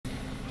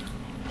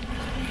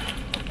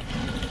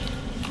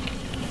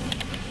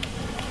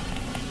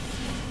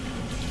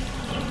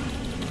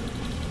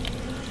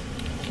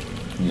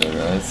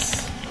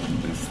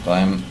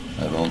time,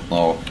 I don't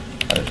know,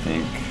 I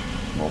think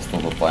most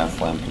of the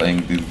times I'm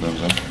playing this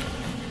dungeon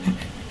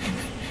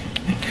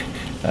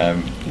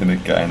I'm in a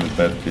kind of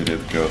bad period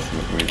because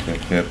we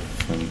have had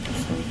some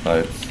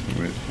fights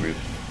with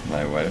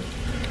my wife,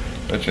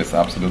 which is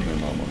absolutely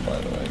normal, by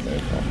the way. I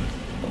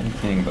don't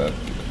think that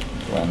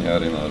when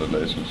you're in a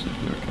relationship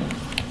you can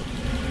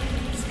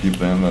skip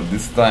them, but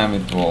this time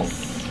it was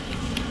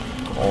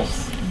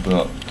cause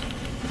the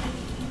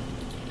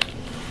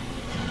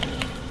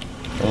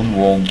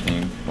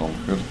unwanting from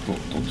her to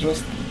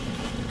just,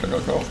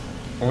 because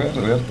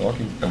we're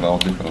talking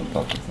about different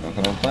topics, and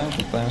from time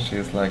to time she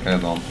is like, I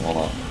don't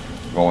wanna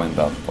go in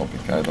that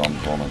topic, I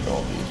don't wanna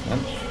go deep,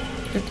 and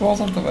it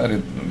wasn't a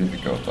very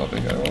difficult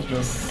topic. I was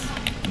just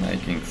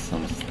making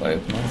some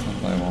statements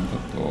and I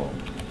wanted to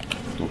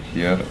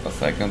hear a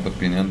second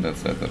opinion,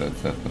 etc,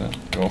 etc,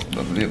 because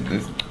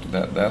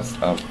there's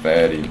a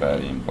very,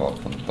 very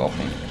important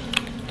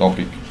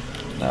topic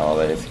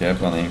nowadays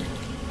happening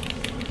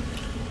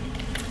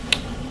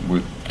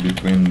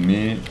between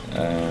me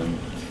and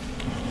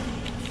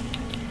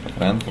a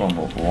friend from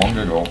long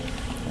ago.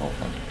 Oh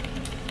fuck.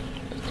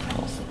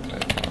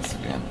 Concentrate once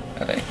again.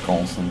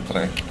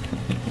 Reconcentrate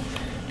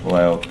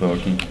while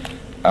talking.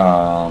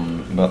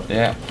 But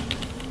yeah,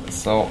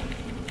 so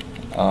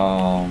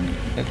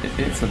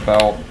it's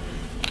about,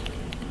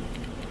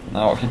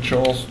 now he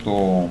chose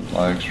to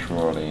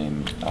actually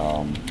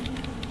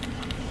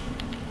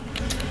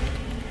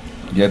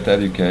get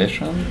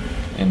education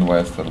in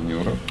Western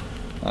Europe,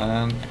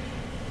 and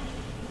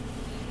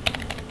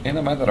in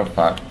a matter of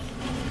fact,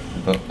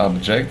 the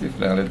objective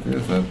reality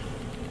is that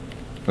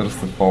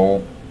first of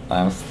all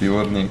I'm still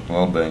earning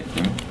more than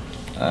him,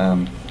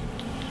 and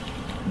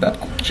that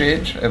could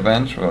change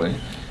eventually,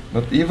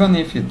 but even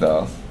if he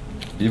does,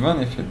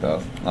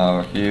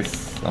 now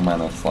he's a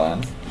man of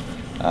science,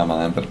 I'm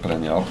an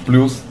entrepreneur,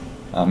 plus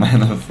a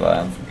man of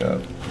science,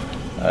 because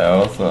I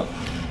also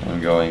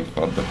am going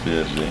for the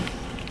PhD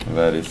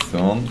very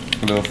soon,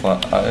 plus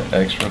I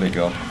actually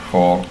got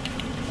 4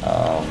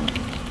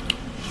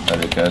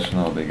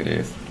 educational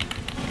degrees,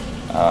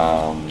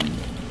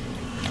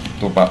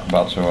 2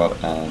 bachelor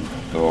and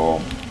 2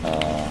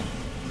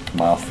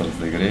 master's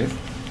degrees.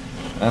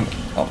 And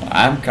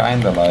I'm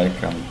kind of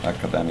like an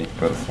academic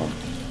person,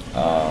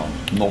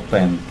 not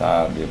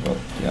entirely, but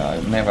yeah,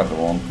 I never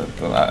wanted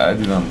to. I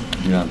didn't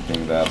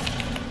think that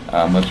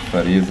much of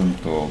a reason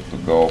to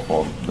go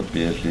for the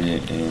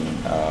PhD in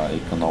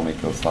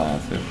economical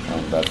sciences,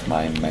 and that's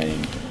my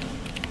main,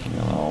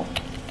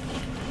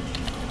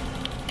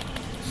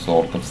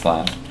 sort of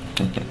science.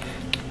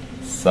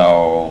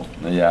 So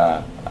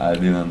yeah, I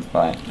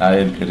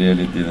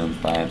really didn't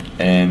find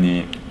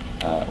any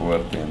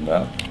worth in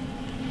that.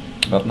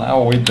 But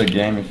now with the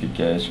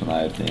gamification,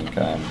 I think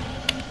I'm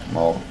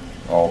more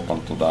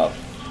open to that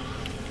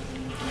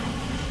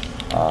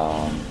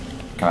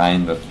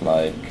kind of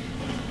like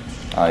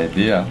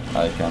idea.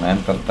 I can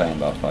entertain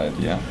that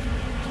idea,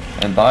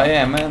 and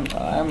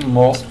I'm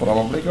most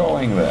probably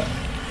going there.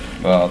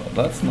 But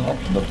that's not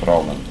the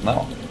problem.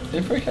 Now,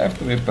 if we have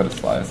to be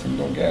precise, in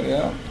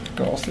Bulgaria,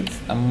 because it's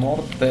a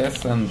more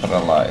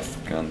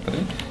decentralized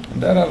country,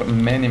 there are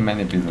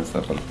many business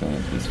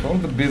opportunities. For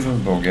the business,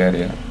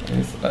 Bulgaria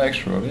is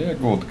actually a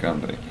good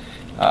country.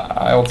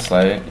 I would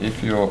say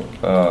if you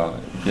are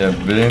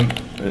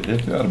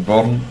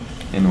born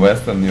in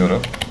Western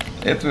Europe,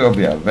 it will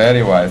be a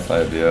very wise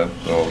idea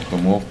to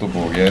move to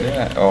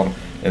Bulgaria, or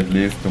at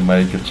least to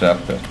make a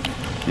chapter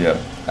here.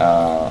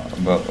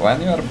 But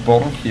when you are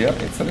born here,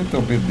 it's a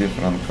little bit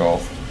different,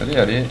 because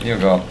really you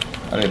got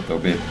a little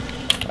bit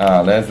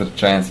lesser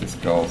chances,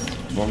 because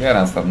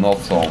Bulgarians are not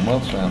so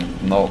much, and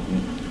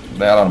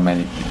there are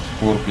many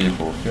poor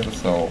people here,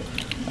 so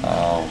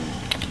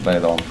they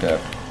don't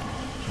have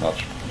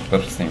much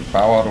purchasing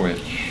power,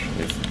 which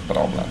is a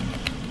problem,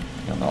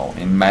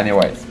 in many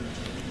ways.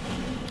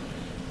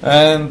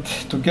 And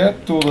to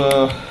get to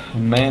the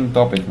main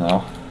topic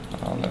now,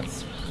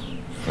 let's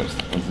first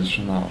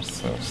position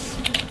ourselves.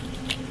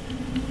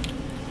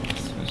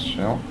 Switch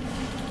out.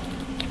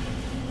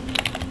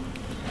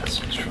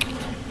 Switch right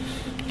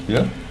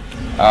here.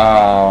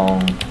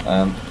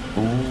 And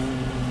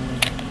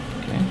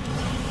okay,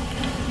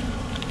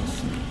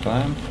 some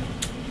time.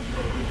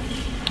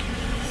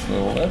 So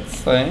let's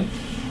say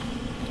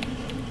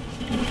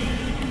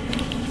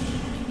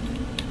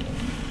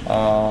I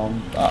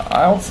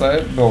would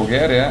say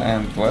Bulgaria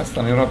and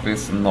Western Europe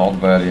is not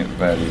very,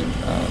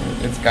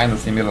 it's kind of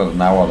similar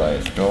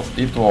nowadays, because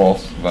it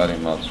was very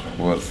much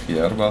worse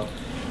here, but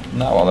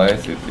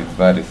nowadays it's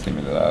very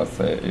similar. I would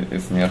say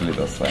it's nearly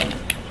the same.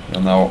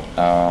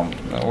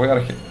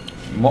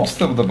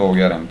 Most of the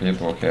Bulgarian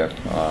people have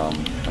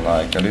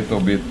like a little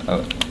bit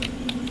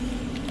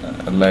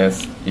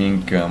less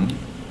income,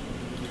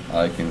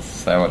 like in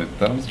salary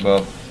terms,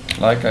 but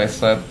like I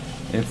said,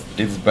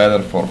 it's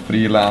better for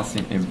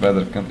freelancing, it's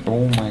better.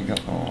 Oh my god,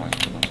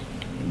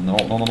 no.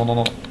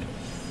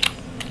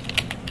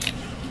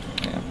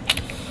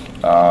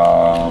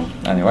 Yeah.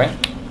 Anyway,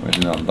 we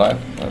didn't die,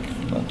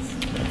 that's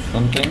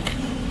something.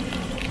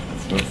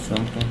 That's worth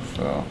something,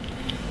 so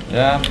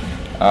Yeah.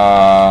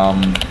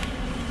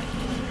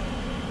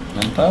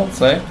 And I would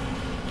say,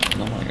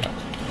 oh my god.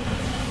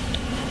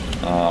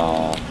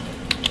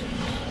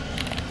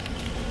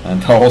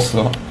 And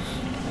also,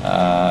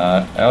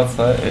 I would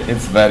say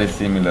it's very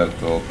similar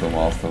to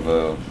most of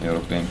the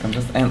European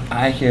countries. And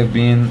I have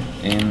even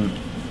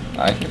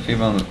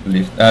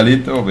lived a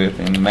little bit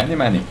in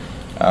many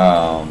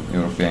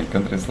European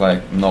countries,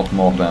 like not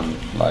more than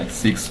like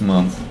 6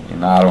 months.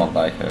 In Ireland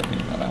I have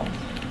been around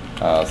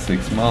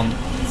 6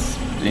 months.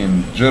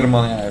 In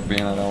Germany I've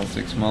been around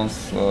 6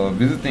 months,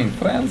 visiting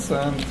friends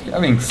and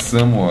having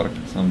some work,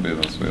 some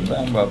business with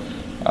them, but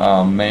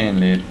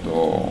mainly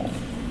to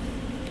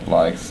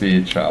like see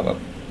each other.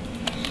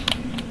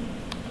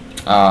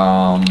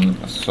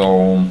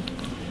 So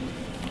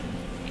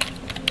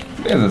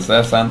business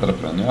as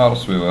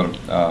entrepreneurs, we were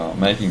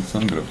making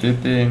some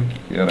graffiti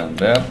here and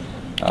there,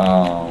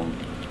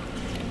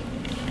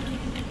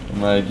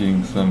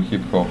 making some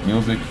hip hop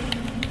music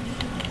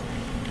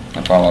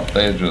on our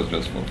pages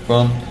just for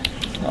fun,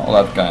 all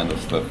that kind of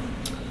stuff.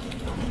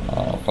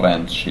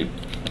 Friendship,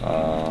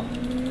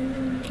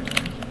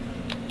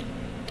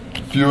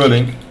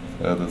 fueling,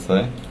 so to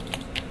say.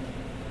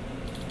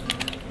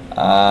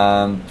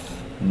 And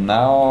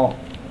now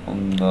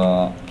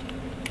the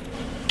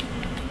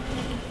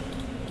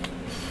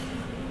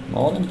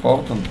more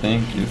important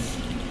thing is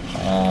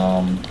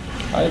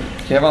I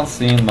haven't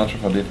seen much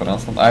of a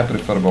difference, and I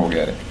prefer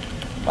Bulgaria.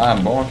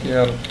 I'm born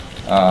here.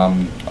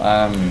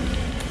 I'm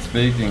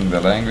speaking the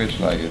language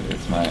like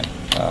it's my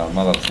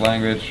mother's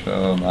language.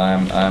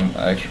 I'm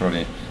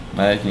actually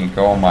making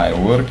all my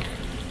work.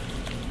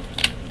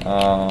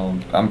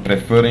 I'm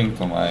preferring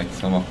to make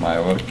some of my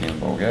work in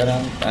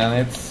Bulgarian, and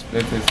it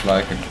is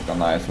like a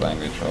nice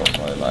language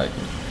also. I like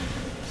it.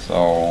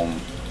 So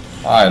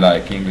I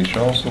like English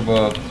also,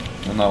 but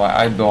you know,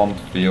 I don't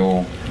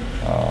feel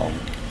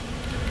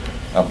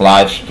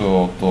obliged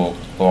to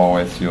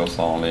always use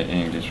only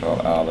English or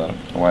other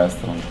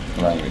Western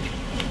language.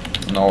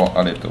 No,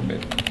 a little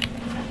bit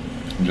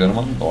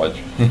German, Deutsch,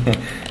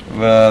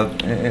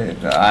 but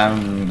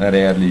I'm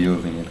rarely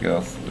using it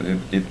because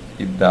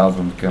it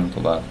doesn't come to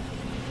that.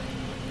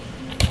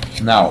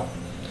 Now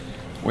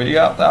we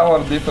got our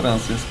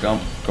differences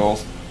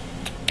because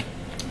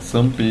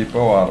some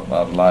people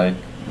are like,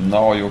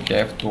 no, you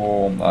have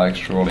to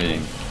actually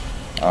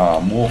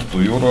move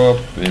to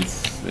Europe.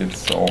 It's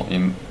so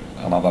in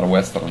another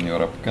Western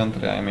Europe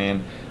country. I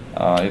mean,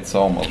 it's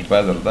so much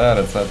better there,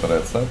 etc.,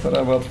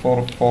 etc. But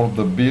for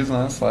the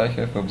business, I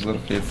have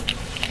observed it's,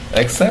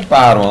 except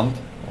Ireland,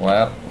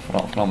 where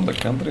from the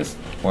countries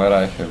where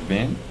I have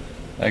been,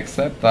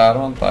 except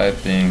Ireland, I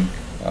think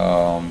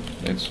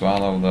it's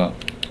one of the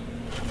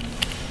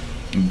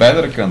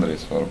better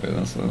countries for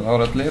business,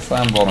 or at least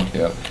I'm born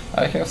here.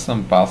 I have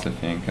some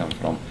passive income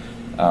from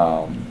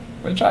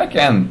which I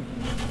can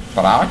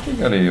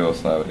practically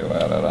use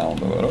everywhere around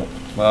the world,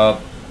 but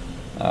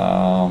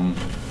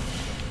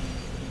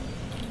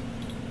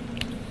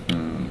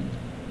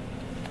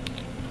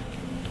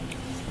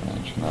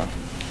strange enough.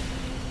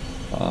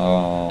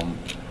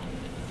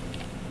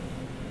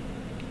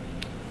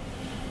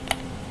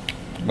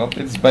 But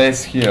it's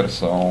based here,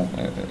 so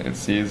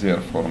it's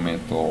easier for me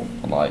to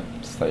like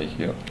stay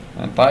here,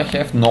 and I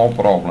have no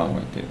problem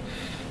with it.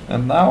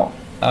 And now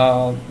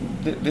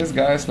this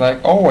guy is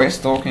like always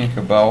talking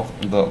about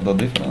the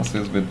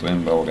differences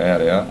between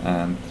Bulgaria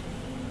and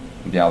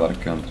the other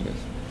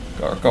countries,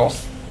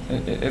 because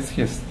it's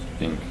his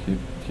thing.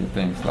 He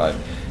thinks like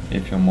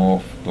if you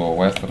move to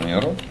Western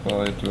Europe,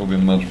 it will be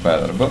much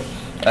better. But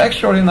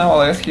actually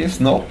nowadays he's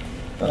not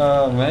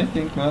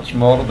making much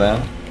more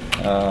than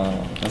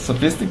a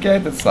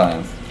sophisticated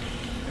science.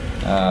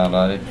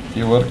 Like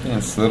he worked in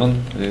CERN,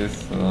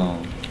 is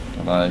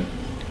like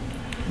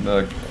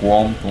the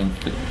quantum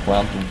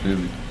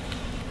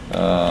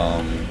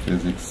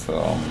physics,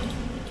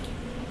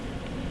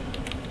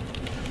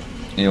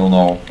 you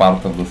know,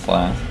 part of the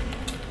science,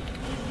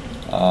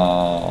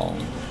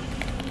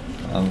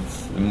 and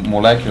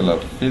molecular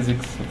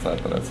physics,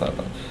 etc.,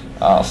 etc.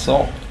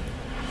 So,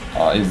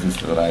 is this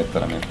the right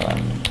term? If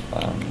I'm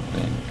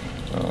being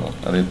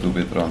a little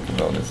bit wrong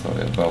about it,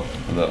 sorry about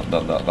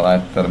the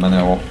right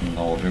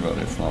terminology, but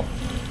it's not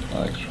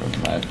actually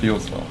my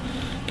field, so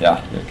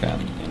yeah, you can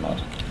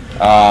imagine.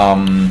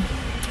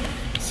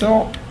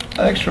 So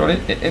actually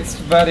it's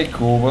very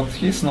cool, but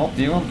he's not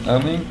even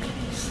earning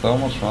so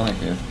much money.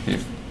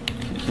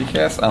 He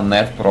has a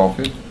net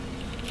profit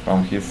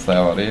from his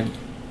salary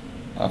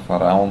of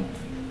around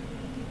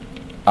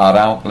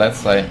let's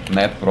say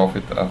net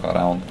profit of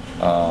around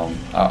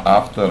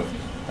after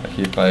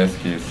he pays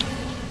his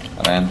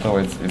rental,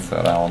 it's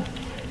around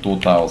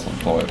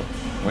 2,000 euro,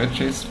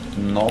 which is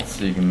not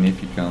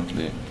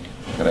significantly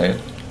great.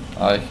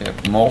 I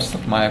have most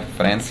of my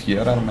friends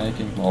here are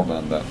making more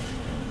than that,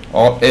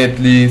 or at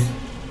least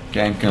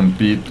can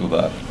compete to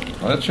that,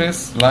 which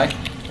is like,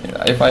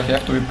 if I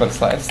have to be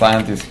precise,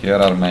 scientists here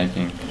are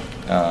making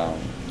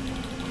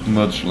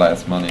much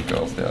less money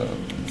because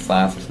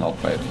science is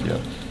not paid here.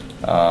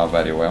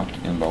 very well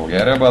in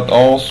Bulgaria. But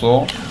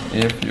also,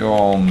 if you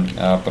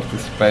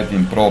participate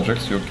in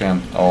projects, you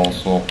can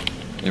also,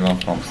 even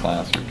from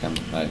science, you can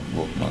make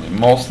good money.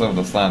 Most of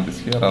the scientists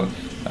here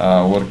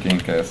are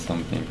working as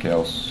something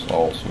else,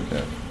 also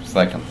have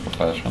second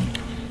profession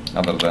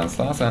other than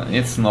science, and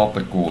it's not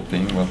a cool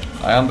thing. But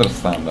I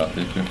understand that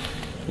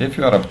if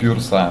you are a pure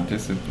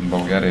scientist, in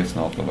Bulgaria it's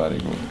not a very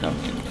good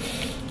country.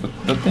 But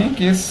the thing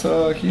is,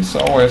 he's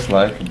always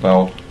like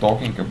about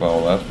talking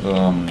about that,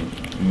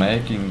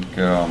 making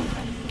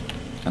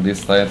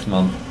these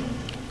statements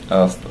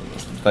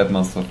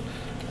of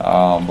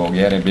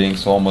Bulgaria being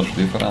so much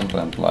different,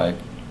 and like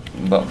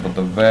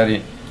the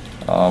very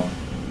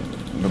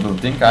the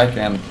thing I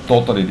can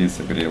totally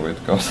disagree with,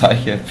 because I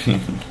have been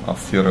in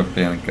most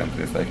European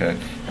countries,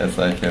 as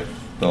I have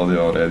told you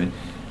already.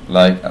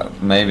 Like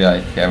maybe I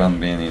haven't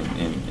been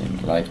in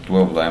like 2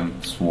 of them.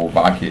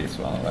 Slovakia is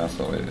one of them,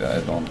 so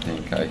I don't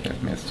think I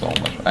have missed so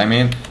much. I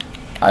mean,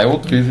 I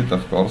would visit,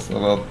 of course,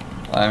 but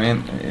I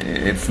mean,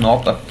 it's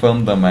not a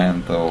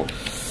fundamental,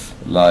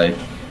 like,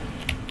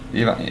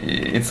 even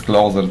it's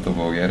closer to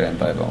Bulgaria,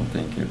 and I don't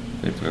think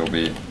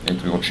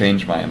it will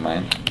change my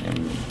mind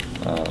in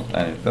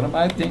any term.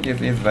 I think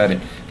it is very,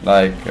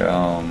 like,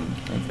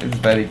 it's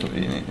very,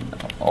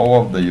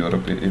 all of the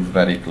Europe is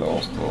very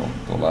close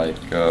to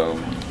like,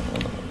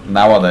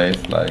 nowadays,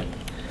 like,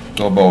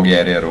 to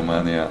Bulgaria,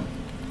 Romania.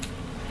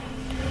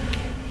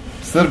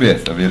 Serbia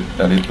is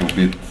a little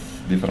bit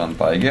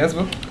different, I guess,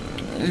 but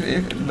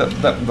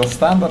the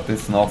standard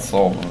is not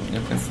so,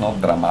 it's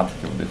not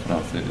dramatic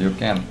difference. You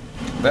can,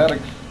 they're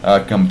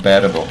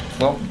comparable.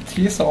 So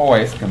he's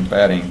always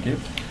comparing it,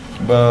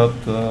 but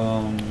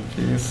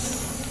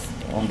he's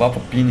on that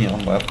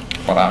opinion that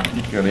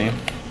practically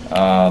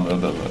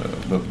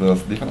the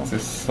difference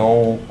is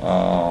so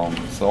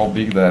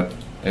big that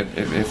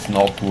it's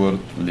not worth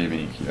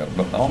living here.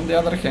 But on the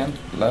other hand,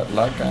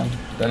 like I'm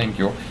telling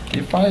you,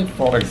 if I,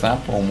 for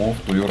example,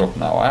 move to Europe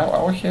now, I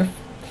will have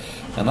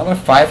another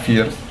 5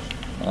 years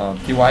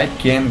till I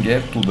can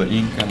get to the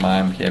income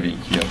I'm having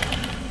here.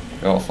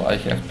 Because I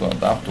have to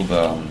adapt to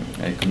the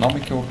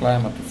economical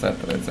climate,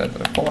 etc.,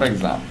 etc. For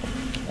example,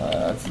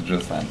 it's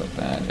just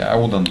entertaining. I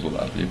wouldn't do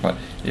that.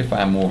 If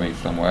I'm moving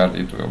somewhere,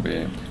 it will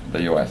be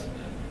the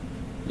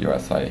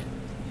USA.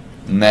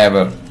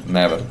 Never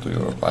to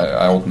Europe.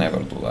 I would never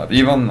do that.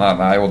 Even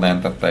I would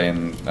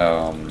entertain,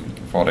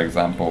 for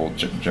example,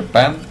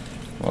 Japan,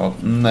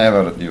 but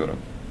never Europe.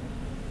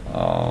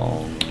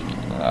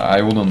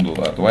 I wouldn't do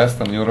that.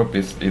 Western Europe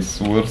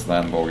is worse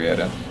than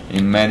Bulgaria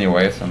in many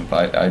ways, and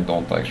I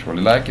don't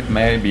actually like it.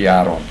 Maybe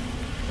Ireland,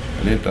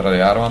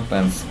 literally Ireland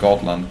and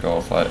Scotland,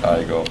 because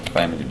I got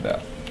family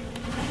there.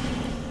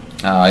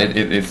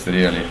 It's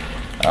really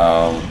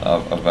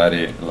a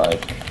very,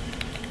 like,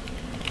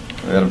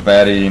 we're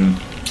very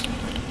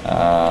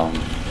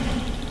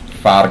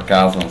far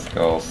cousins,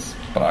 because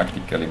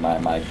practically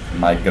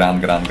my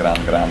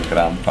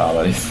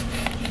grandfather is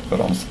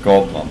from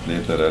Scotland,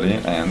 literally,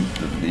 and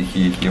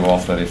he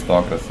was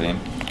aristocracy,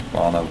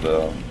 one of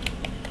the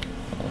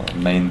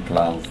main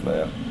clans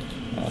there.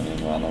 I mean,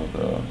 one of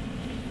the,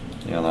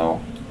 you know,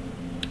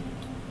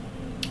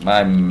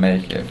 I may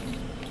have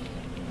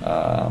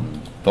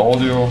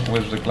told you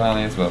which the clan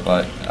is,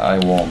 but I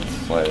won't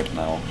say it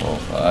now,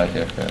 because I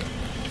have had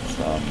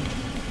some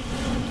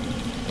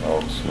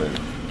talks with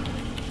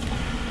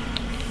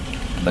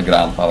the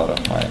grandfather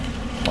of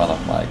one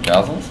of my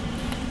cousins,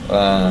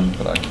 and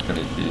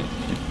practically he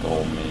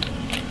told me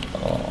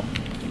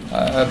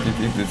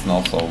it's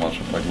not so much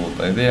of a good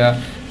idea.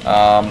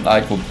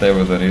 I could tell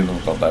you the reason,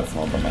 but that's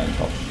not the main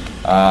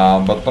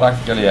topic. But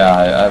practically,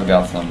 yeah, I've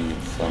got some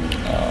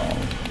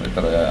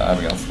literally,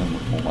 I've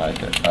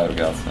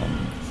got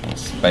some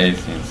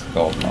space in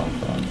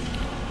Scotland, and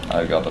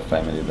I've got a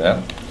family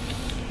there.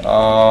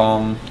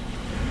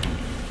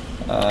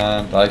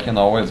 And I can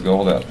always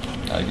go there.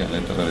 I can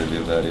literally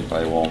live there if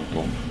I want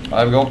to.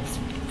 I've got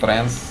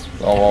friends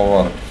all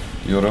over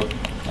Europe,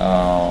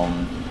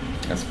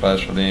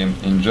 especially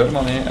in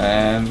Germany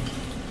and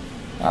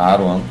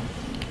Ireland,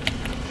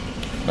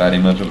 very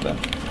much of them.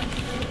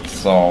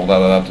 So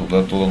that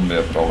wouldn't be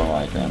a problem.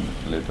 I can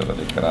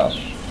literally crash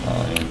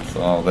in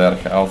some of their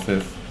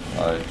houses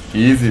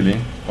easily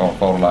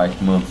for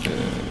like months.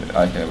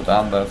 I have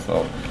done that,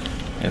 so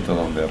it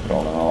wouldn't be a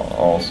problem.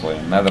 Also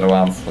in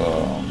Netherlands,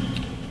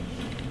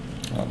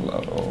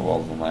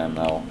 what's the name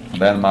now?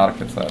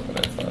 Denmark, etc.,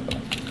 etc.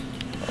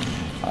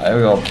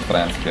 I've got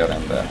friends here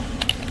and there,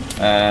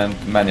 and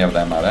many of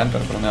them are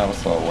entrepreneurs,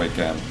 so we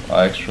can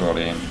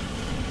actually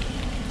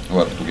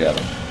work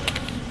together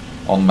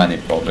on many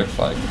projects.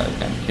 I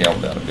can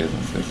help their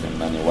businesses in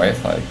many ways.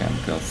 I can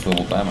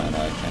consult them, and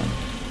I can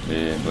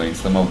be doing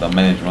some of the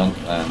management,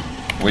 and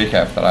we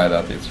have tried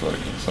that, it's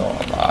working. So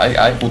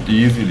I could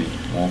easily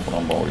move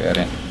from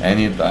Bulgaria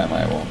anytime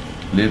I want,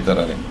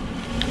 literally.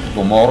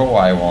 Tomorrow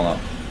I wanna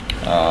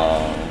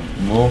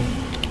move,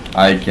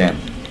 I can.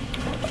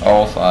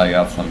 Also I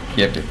got some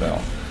capital,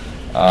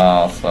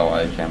 so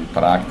I can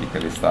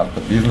practically start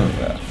a business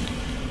there.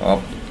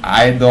 But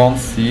I don't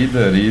see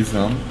the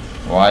reason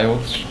why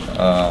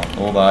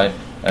would I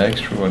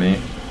actually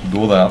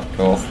do that,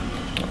 because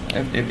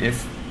it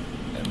is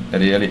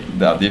really,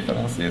 the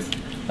difference is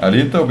a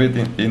little bit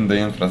in the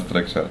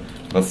infrastructure.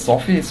 But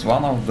Sofia is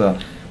one of the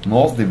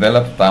most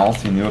developed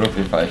towns in Europe,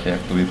 if I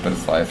have to be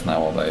precise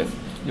nowadays.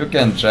 You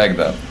can check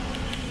that.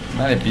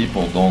 Many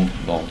people don't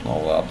know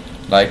that.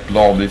 Like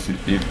Plovdiv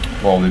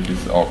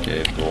is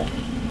okay too.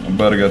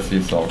 Burgas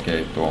is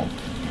okay too.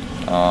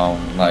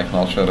 Like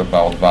not sure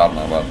about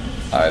Varna, but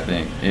I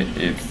think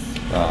it's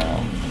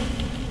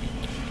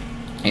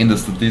in the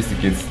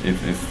statistics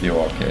it's still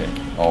okay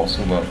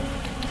also, but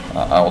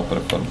I would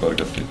prefer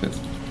Burgas if it's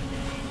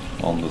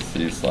on the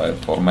seaside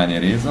for many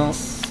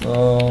reasons.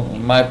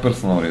 My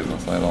personal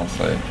reasons, I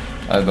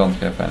don't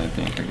have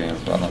anything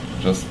against Varna,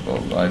 just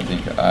I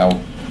think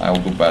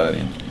I'll do better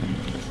in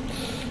this.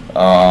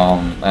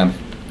 And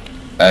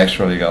I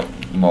actually got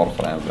more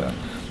friends there,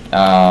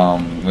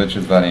 which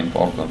is very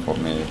important for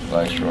me.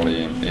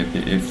 Actually,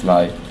 it's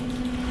like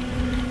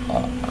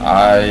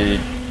I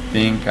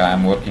think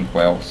I'm working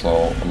well,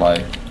 so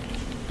like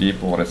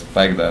people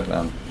respect that,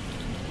 and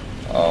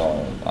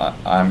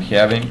I'm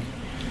having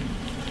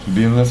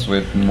business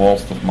with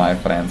most of my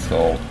friends,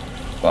 so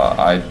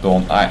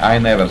I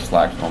never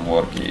slack from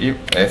work,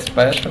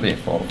 especially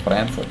for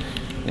friends.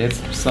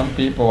 It's some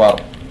people are,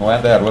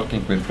 when they are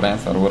working with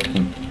friends, are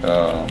working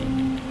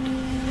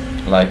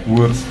like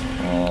worse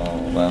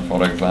than,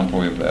 for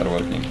example, if they are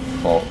working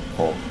for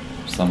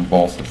some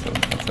bosses,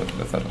 etc.,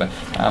 etc.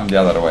 I'm the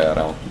other way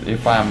around.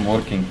 If I'm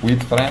working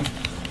with friends,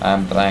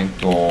 I'm trying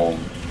to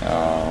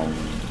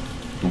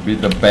be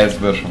the best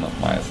version of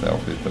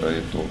myself,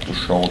 literally to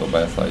show the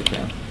best I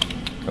can,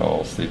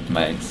 because it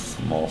makes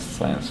most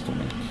sense to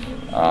me.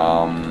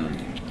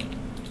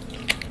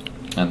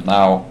 And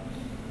now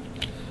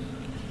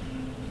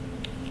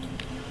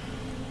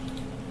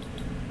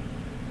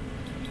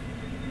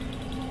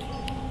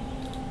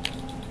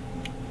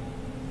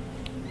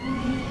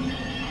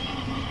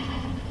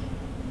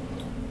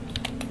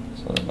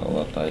sorry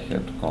about that, I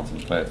had to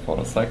concentrate for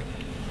a sec.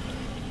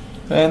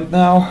 And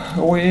now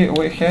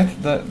we had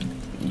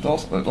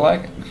those,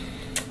 like,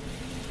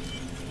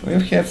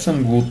 we've had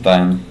some good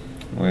time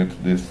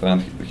with this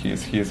friend.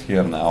 He's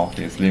here now.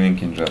 He's living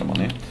in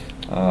Germany.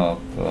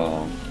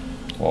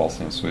 Was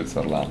in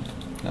Switzerland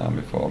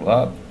before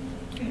that.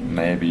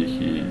 Maybe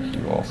he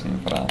was in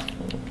France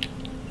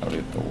for a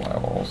little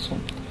while also.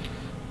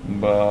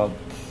 But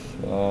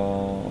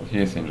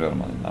he's in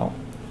Germany now,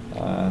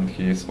 and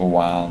he's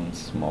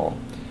once more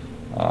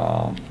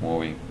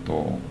moving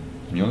to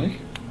Munich.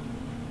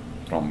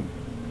 From,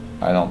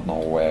 I don't know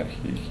where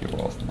he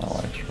was now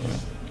actually.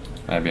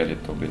 Maybe a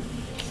little bit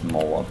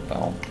smaller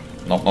town.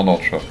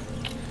 Not sure.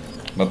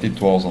 But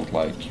it wasn't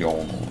like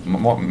Köln,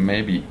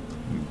 maybe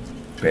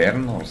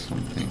Bern or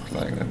something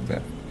like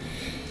that.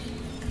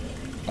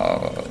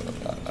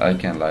 I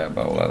can lie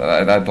about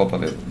that. I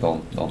totally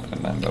don't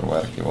remember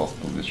where he was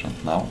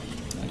positioned now.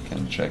 I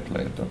can check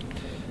later.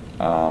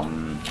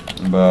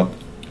 But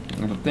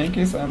the thing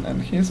is,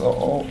 and he's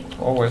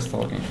always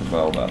talking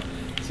about that.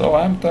 So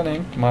I'm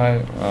telling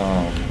my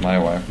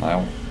wife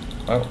now,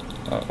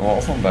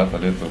 wasn't that a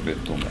little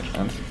bit too much?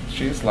 And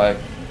she's like,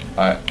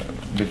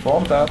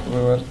 before that we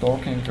were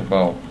talking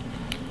about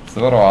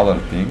several other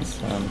things,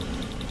 and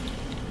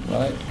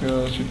like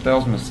she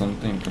tells me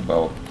something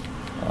about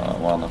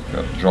one of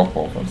her job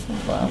offers,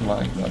 and I'm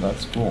like,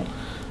 that's cool.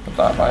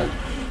 But I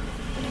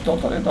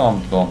totally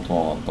don't want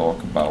to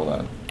talk about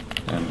that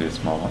in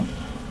this moment.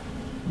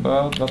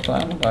 But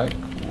I'm like,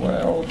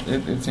 well,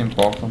 it's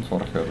important for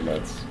her.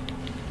 Let's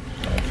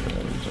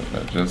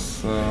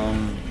just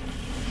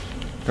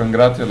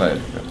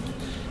congratulate her.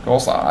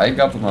 Because I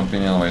got an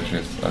opinion which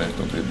is a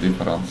little bit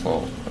different.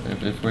 So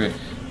if we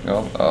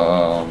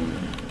got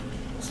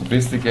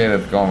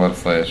sophisticated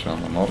conversation,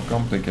 a more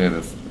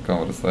complicated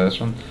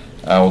conversation,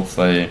 I would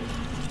say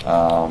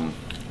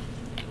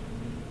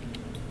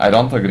I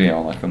don't agree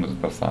on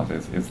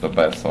 100%. It's the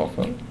best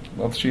offer,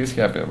 but she's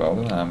happy about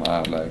it. I'm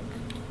like,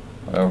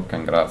 well,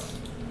 congrats,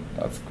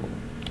 that's cool.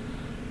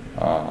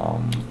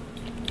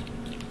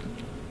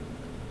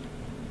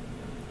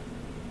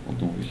 What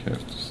do we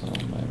have to sell?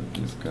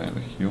 Maybe this kind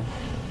of hue.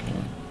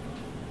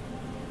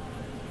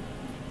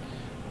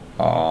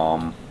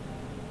 Okay.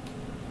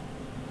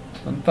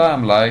 And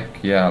I'm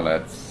like, yeah,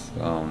 let's.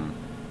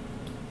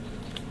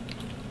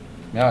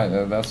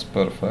 Yeah, that's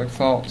perfect.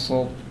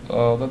 So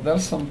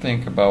there's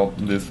something about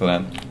this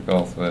friend,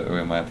 because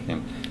we met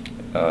him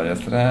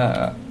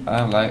yesterday.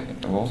 I'm like,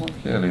 wasn't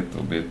he a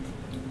little bit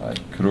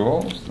like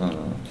cruel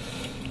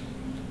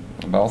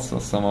about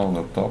some of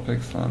the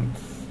topics, and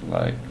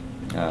like.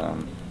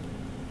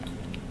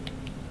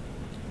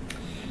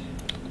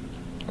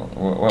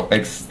 Well,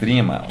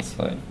 extreme, I'll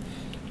say.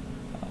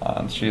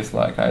 And she's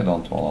like, I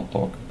don't want to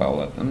talk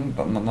about it. And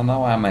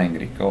now I'm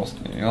angry, because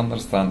you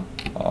understand,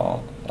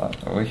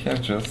 we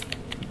have just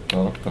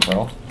talked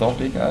about the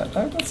topic.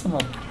 I got some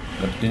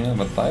opinion,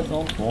 but I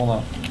don't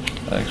want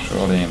to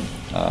actually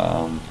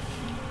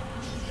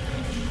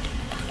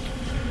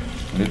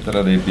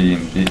literally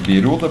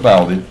be rude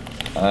about it.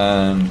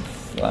 And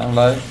I'm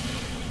like,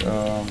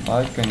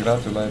 I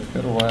congratulate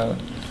her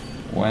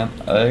when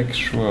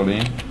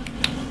actually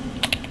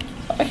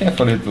I have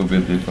a little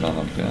bit different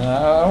opinion.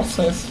 I'll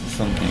say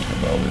something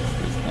about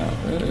this now.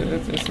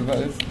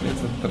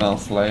 It's a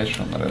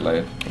translation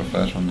related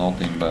profession,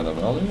 nothing bad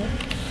about it.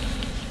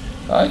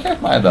 I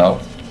have my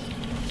doubts,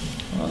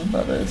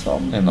 but it's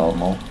only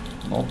normal.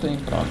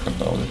 Nothing wrong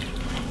about it.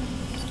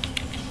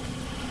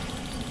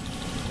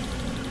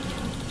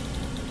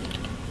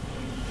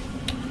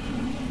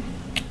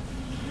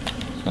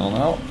 So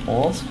now,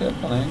 what's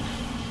happening?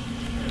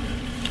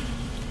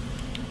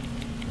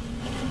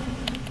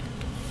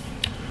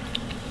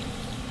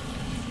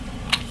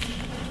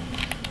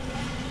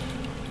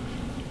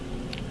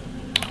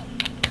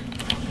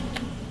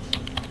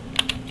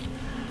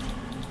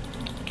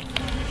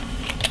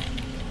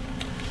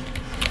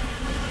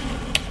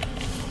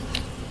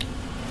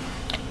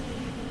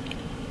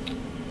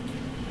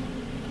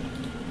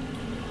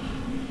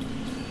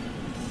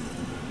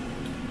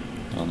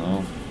 Oh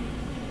no.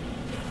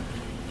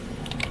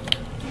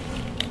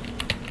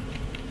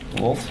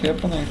 What's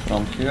happening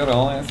from here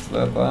on is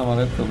that I'm a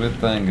little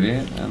bit angry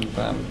and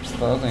I'm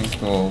starting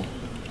to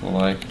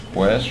like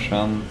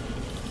question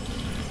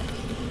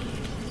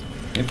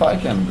if I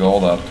can go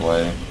that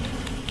way.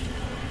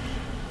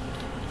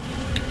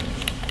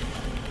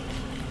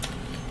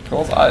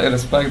 Because I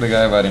respect the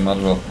guy very much,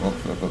 but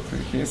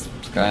he's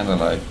kinda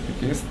like,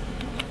 he's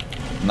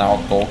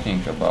now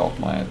talking about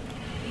my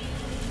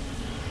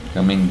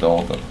coming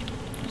daughter.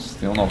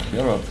 Still not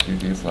here, but he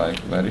is like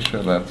very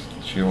sure that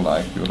she will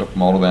like Europe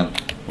more than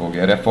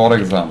Bulgaria, for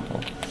example.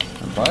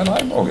 And I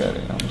like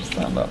Bulgaria, I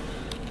understand that.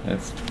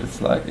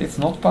 It's like, it's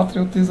not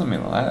patriotism, you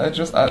know. I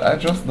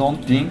just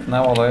don't think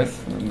nowadays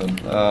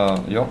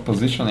that, your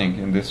positioning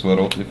in this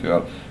world, if you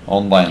are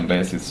online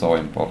based, is so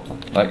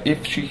important. Like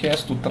if she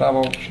has to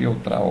travel, she'll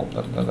travel.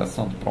 That's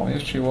not a problem.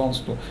 If she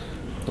wants to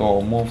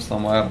move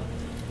somewhere,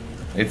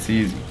 it's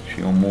easy.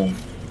 She'll move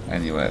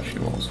anywhere she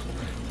wants to.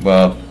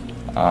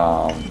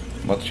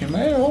 But she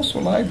may also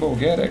like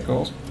Bulgaria,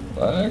 because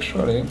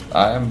actually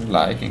I am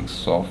liking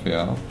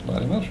Sofia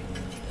very much.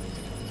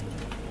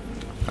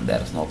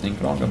 There's nothing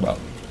wrong about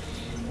it.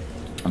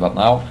 But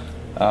now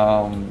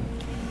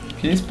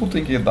he's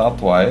putting it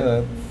that way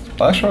that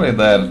actually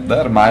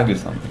there might be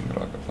something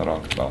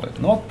wrong about it.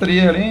 Not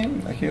really,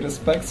 he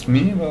respects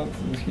me, but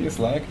he's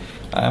like,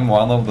 I'm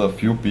one of the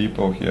few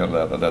people here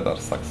that are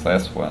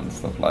successful and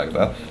stuff like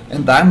that.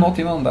 And I'm not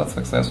even that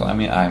successful. I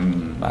mean, I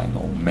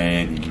know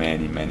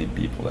many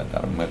people that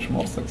are much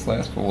more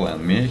successful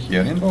than me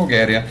here in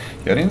Bulgaria,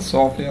 here in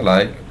Sofia,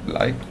 like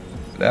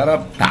there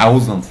are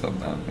thousands of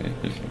them,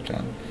 if you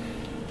can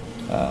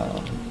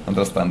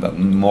understand that,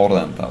 more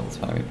than thousands,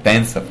 maybe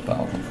tens of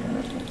thousands.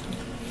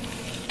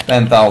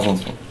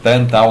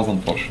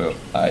 10,000 for sure,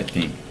 I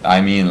think.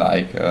 I mean,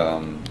 like, we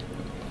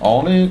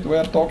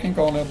are talking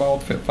only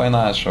about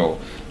financial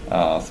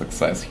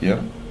success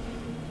here.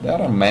 There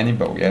are many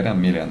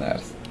Bulgarian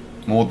millionaires,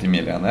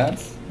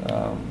 multi-millionaires,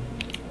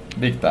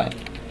 big time.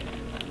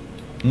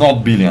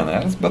 Not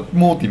billionaires, but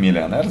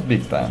multi-millionaires,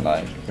 big time,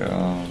 like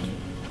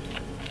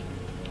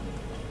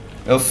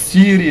a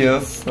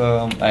serious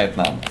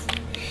economics.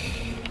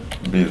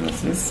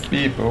 Businesses,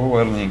 people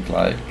earning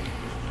like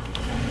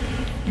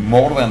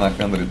more than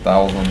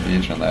 100,000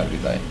 each and every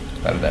day,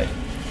 per day.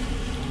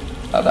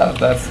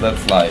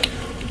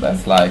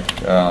 That's like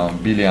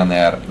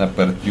billionaire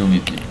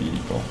opportunity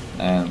people,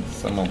 and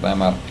some of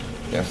them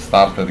have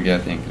started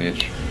getting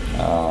rich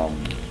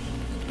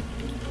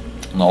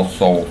not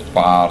so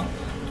far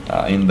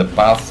in the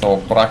past, so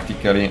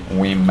practically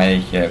we may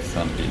have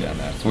some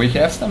billionaires. We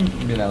have some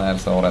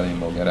billionaires already in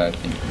Bulgaria, I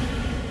think,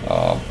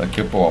 a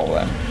couple of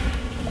them,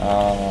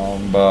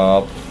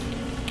 but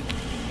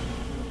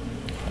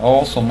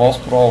also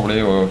most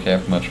probably we will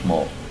have much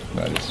more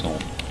very soon.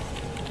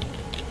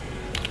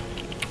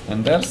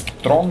 And there's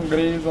strong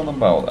reason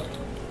about that.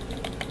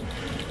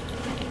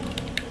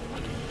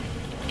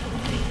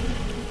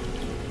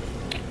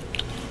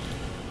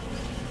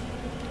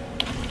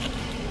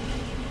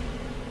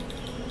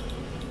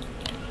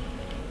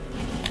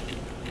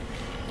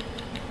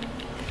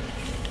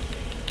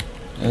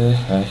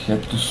 I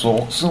had to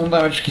soak some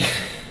damage.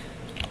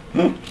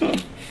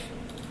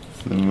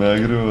 Some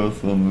agro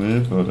was on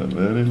me for a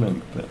very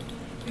long time.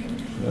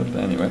 But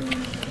anyway,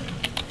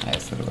 I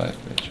survived,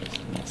 which is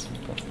most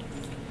important.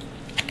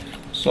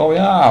 So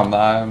yeah,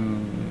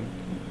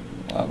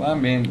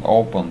 I'm being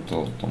open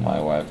to my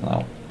wife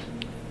now.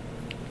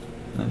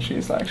 And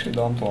she's like, she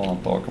don't want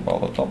to talk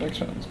about the topic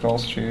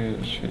because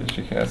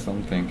she has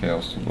something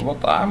else to do.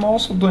 But I'm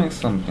also doing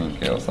something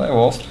else. I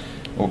was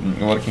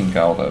working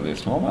out at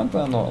this moment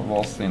and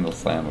was in the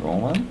same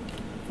room, and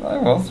I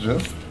was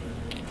just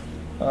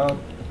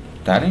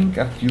telling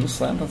a few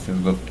sentences,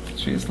 but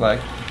she's like,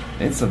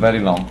 it's a very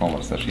long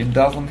conversation. It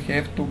doesn't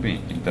have to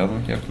be. It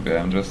doesn't have to be.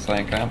 I'm just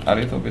saying I'm a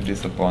little bit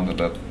disappointed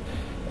that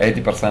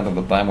 80% of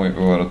the time we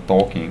were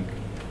talking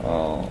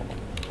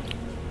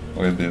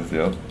with this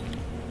yacht.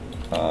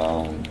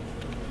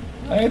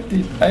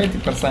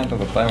 80% of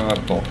the time we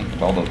were talking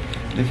about the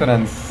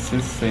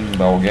differences in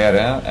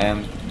Bulgaria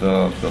and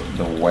the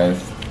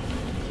West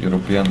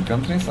European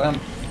countries, and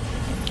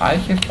I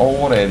have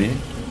already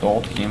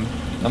told him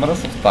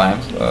numerous of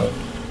times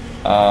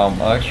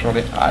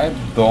actually I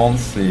don't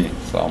see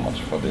so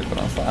much of a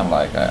difference. I'm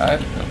like, I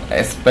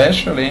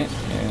especially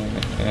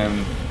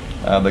in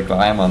the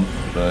climate,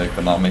 the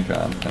economic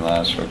and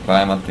financial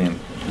climate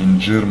in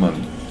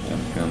Germany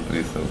and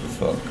countries of the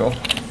circle.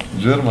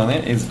 Germany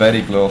is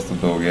very close to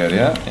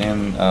Bulgaria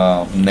in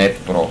net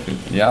profit.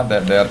 Yeah,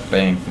 they're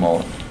paying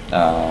more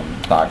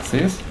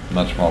taxes,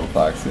 much more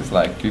taxes,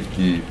 like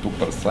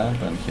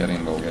 52%, and here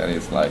in Bulgaria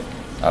it's like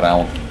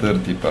around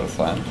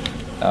 30%,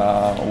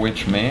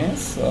 which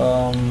means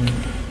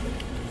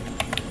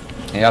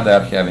yeah,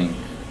 they're having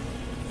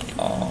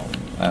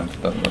and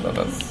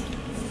that's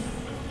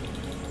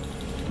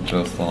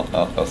just an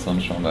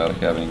assumption, they're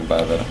having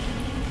better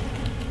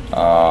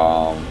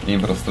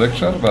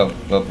infrastructure, but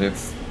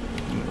it's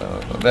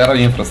their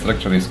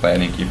infrastructure is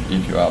failing,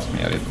 if you ask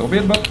me a little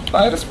bit. But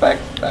I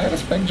respect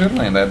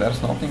Germany.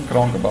 There's nothing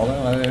wrong about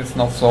it. It's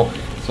not so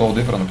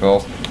different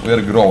because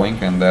we're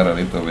growing and they're a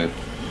little bit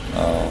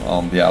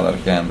on the other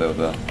hand of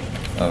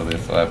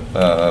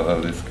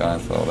this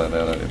kind, so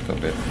they're a little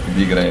bit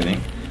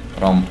degrading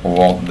from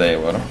what they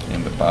were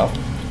in the past,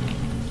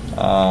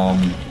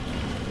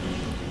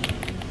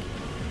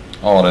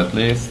 or at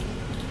least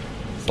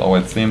so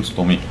it seems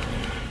to me.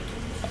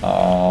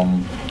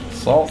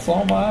 So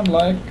I'm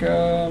like,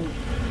 I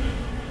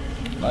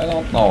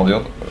don't know.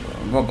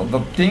 The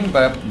thing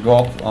that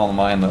got on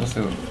my nerves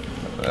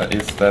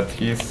is that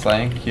he's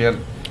saying here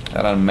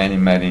there are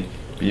many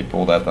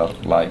people that are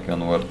like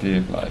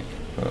unworthy, like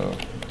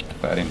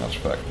very much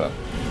factor,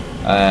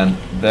 and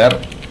there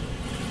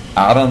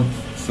aren't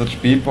such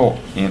people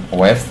in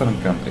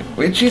Western countries,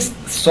 which is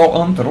so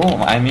untrue.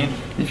 I mean,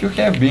 if you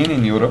have been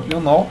in Europe, you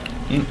know,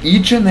 in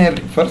each and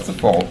every, first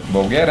of all,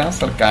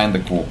 Bulgarians are kinda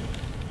cool.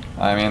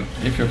 I mean,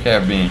 if you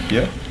have been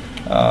here,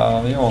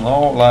 you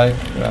know, like,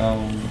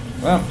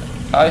 well,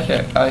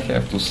 I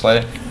have to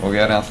say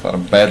Bulgarians are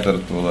better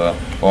to the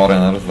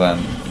foreigners than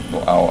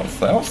to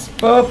ourselves,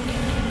 but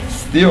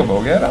still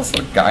Bulgarians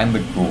are kinda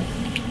cool.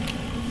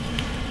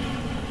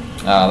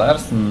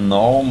 There's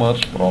no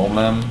much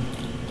problem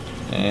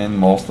in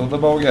most of the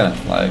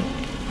Bulgarians, like,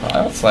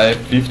 I would say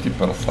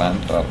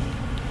 50% are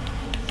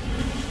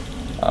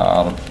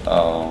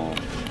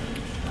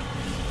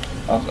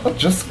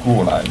just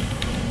cool, like,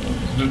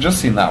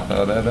 just enough.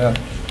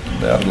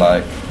 They're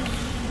like,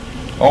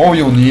 all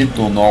you need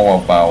to know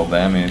about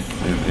them is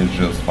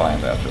just fine.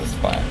 They're just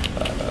fine.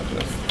 They're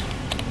just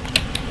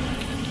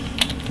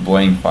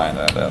doing fine.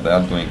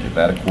 They're doing it.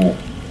 They're cool.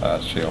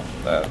 Chill.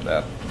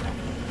 They're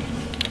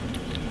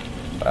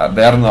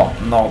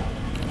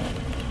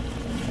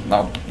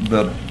not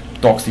the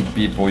toxic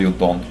people you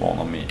don't want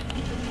to meet.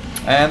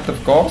 And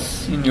of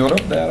course, in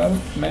Europe there are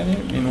many.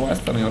 In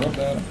Western Europe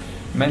there are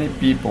many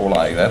people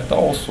like that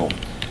also.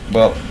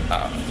 But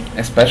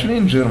especially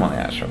in Germany,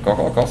 actually,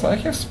 because I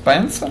have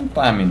spent some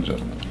time in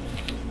Germany,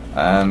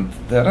 and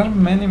there are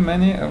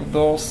many of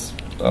those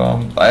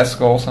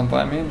assholes, and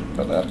I mean,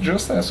 that are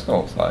just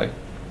assholes, like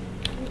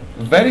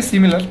very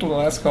similar to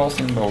the assholes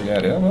in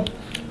Bulgaria, but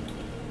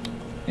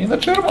in the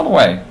German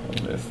way,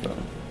 at least.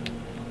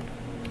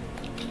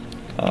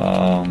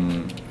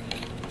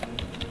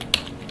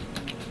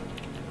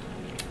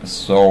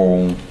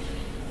 So.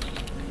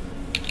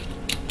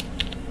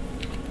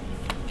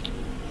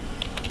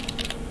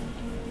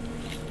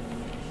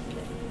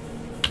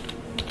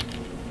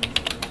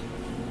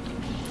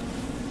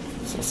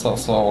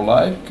 So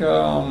like,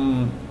 yeah,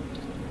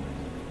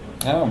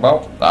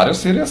 about, are you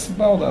serious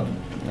about that?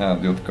 Yeah,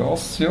 dude,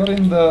 because you're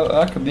in the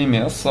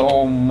academia,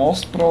 so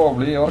most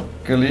probably your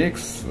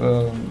colleagues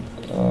are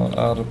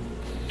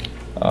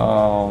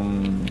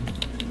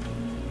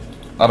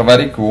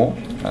very cool,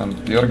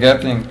 and you're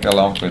getting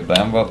along with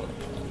them, but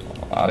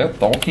are you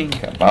talking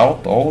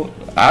about all,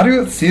 are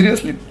you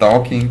seriously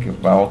talking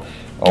about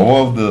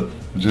all of the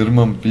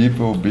German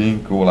people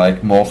being cool,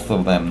 like most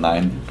of them,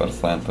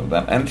 90% of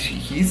them? And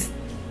he's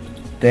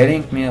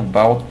telling me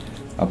about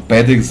a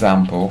bad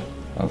example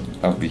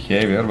of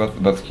behavior,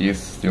 but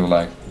he's still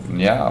like,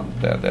 yeah,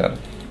 they're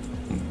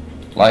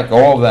like,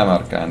 all of them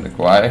are kind of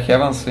cool. I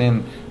haven't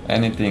seen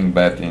anything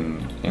bad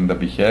in the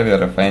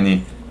behavior of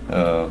any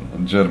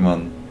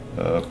German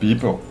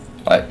people.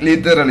 Like,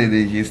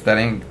 literally, he's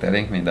telling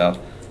me that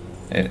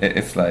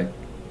it's like,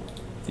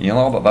 you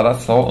know,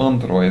 that's so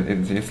untrue.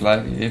 It's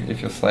like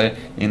if you say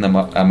in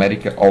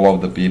America all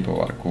of the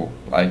people are cool,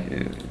 like.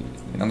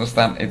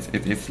 Understand?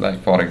 It's like,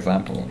 for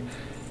example,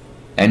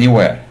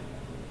 anywhere.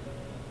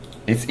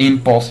 It's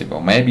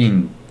impossible. Maybe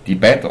in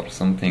Tibet or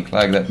something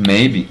like that.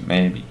 Maybe.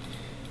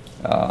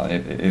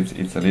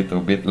 It's a little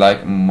bit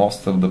like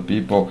most of the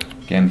people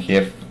can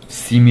have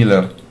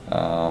similar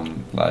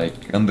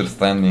like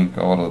understanding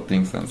of all the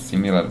things and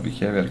similar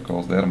behavior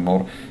because they're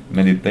more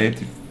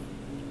meditative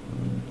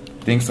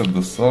things of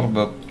the sort.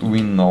 But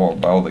we know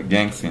about the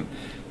gangs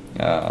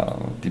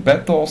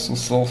Tibet also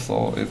so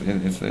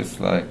it's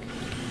like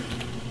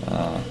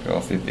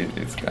because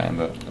it's kind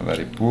of a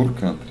very poor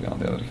country on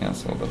the other hand,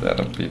 so but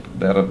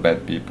there are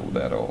bad people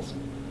there also,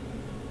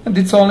 and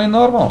it's only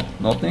normal,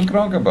 nothing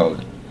wrong about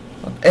it.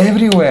 But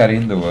everywhere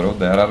in the world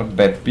there are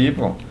bad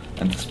people,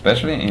 and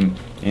especially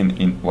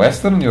in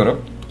Western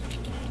Europe,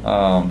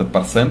 the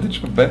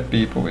percentage of bad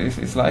people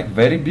is like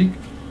very big.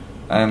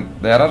 And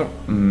there are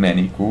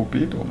many cool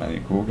people, many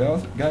cool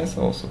guys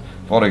also.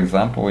 For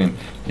example,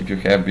 if you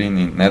have been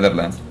in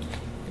Netherlands,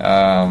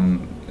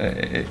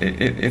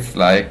 it's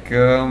like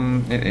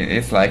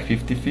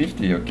 50-50.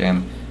 You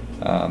can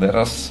there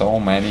are so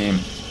many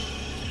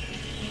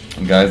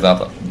guys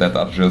that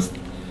are just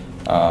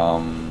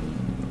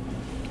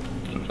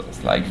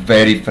like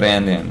very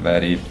friendly and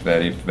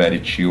very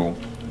chill.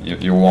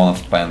 You want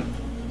to spend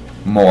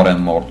more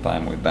and more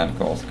time with them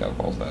because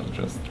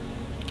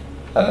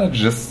they're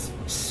just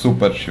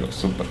super chill,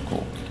 super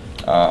cool.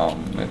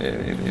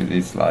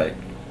 It's like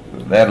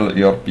they're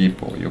your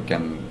people. You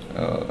can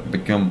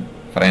become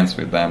friends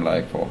with them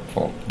like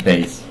for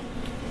days,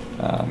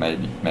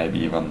 maybe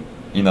even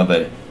in a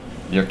day.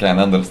 You can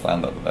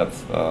understand that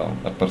that's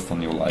a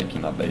person you like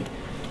in a day.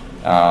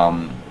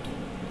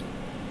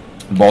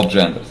 Both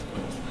genders, of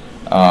course.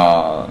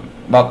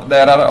 But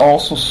there are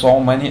also so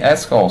many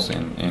assholes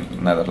in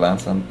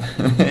Netherlands, and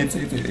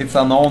it's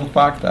a known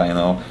fact. I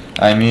know.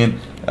 I mean,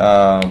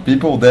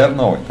 people there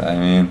know it. I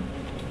mean,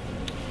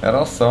 there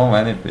are so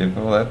many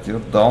people that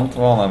you don't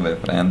wanna be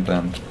friends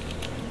and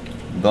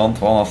don't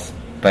wanna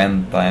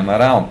spend time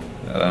around.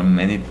 There are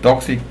many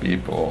toxic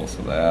people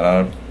also. There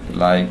are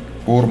like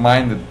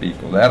poor-minded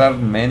people. There are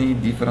many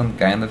different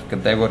kind of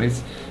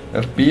categories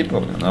of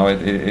people. You know,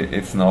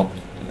 it's not,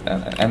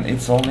 and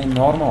it's only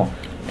normal.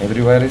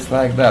 Everywhere is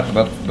like that,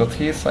 but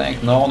he's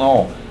saying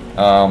no.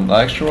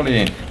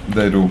 Actually,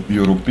 the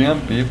European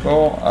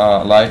people,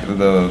 like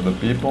the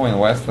people in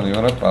Western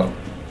Europe, are.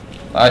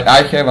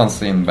 I haven't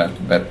seen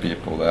bad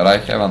people there. I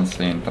haven't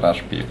seen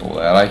trash people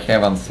there. I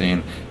haven't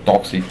seen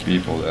toxic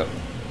people there.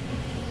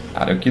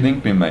 Are you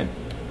kidding me, mate?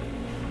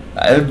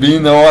 I've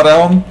been all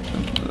around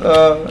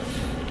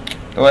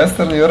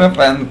Western Europe,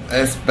 and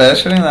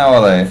especially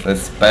nowadays,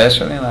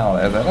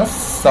 there are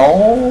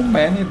so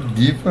many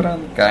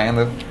different kind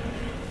of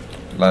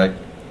like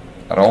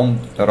wrong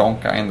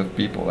kind of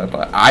people that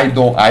I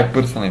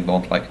personally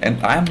don't like,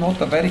 and I'm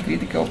not a very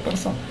critical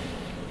person.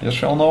 You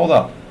shall know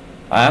that.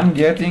 I'm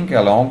getting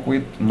along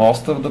with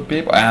most of the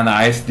people, and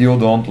I still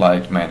don't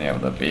like many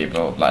of the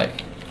people,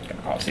 like,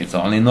 because it's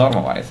only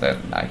normal. I said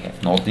I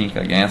have nothing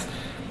against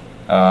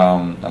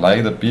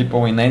like the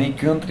people in any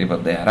country,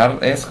 but there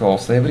are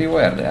assholes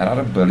everywhere. There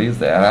are bullies.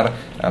 There are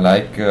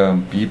like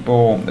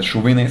people, the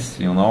chauvinists,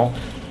 you know,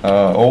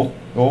 all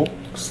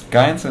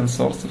kinds and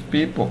sorts of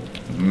people.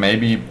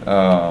 Maybe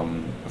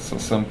so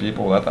some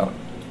people that are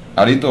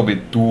a little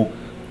bit too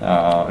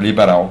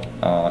liberal,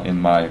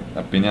 in my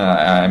opinion.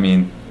 I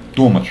mean,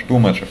 too much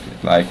of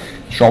it, like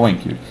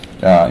showing you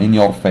in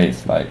your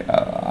face. Like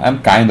I'm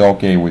kind of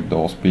okay with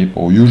those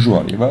people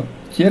usually, but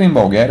here in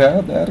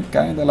Bulgaria, they're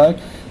kind of like,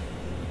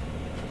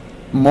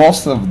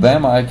 most of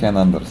them I can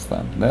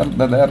understand.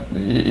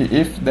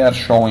 If they're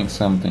showing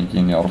something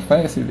in your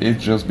face,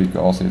 it's just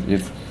because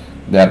it's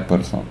their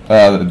person,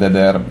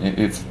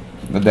 it's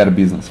their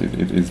business,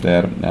 it's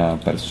their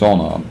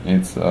persona.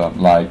 It's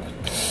like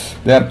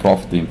they're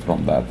profiting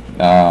from that.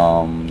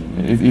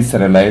 It's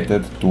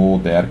related to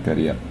their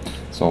career,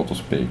 so to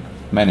speak.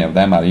 Many of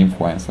them are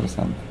influencers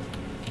and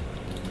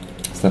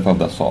stuff of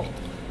the sort.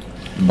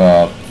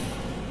 But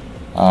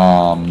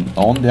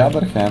on the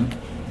other hand,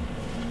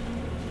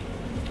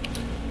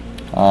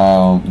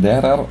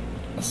 there are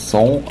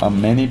so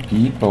many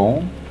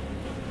people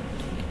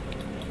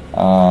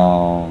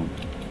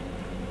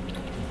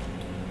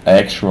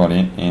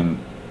actually in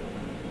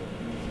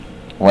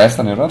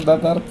Western Europe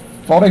that are,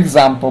 for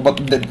example, but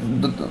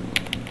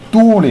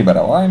too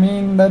liberal. I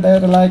mean, that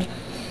they're like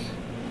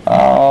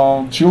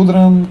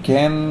children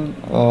can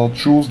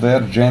choose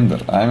their gender.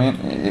 I mean,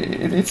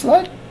 it's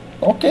like,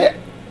 okay,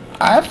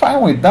 I'm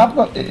fine with that,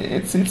 but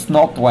it's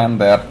not when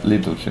they're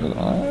little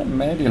children.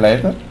 Maybe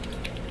later.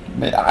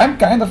 I'm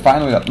kind of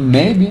fine with that.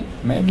 Maybe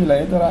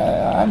later.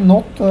 I'm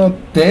not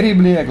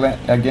terribly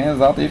against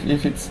that. If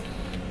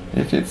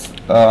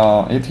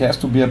it has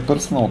to be a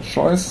personal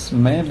choice.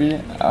 Maybe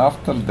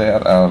after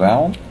they're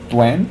around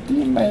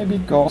 20, maybe,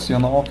 because you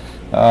know,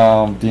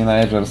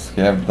 teenagers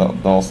have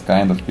those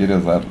kind of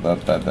periods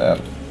that they're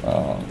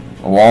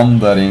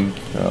wondering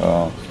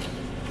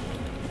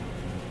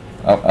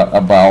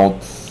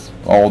about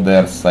all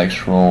their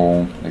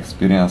sexual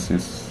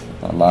experiences,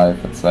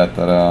 life,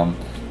 etc.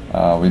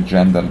 Which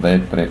gender they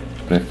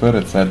prefer,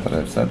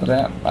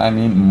 etc. I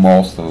mean,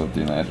 most of the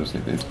teenagers,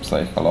 it is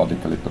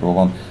psychologically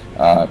proven,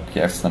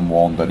 have some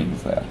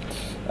wanderings there.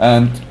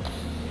 And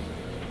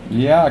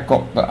yeah,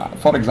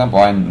 for example,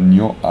 I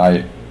knew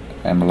I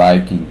am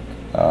liking,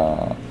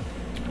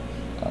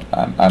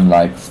 I'm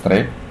like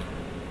straight,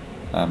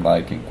 I'm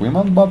liking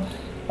women, but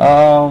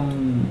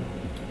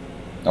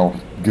or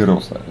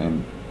girls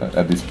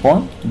at this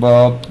point,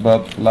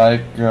 but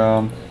like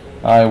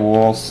I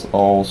was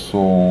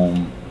also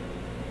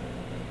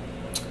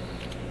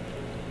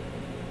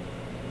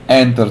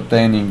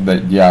entertaining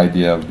the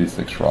idea of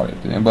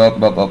bisexuality,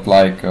 but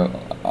like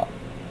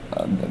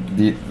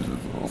the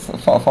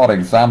for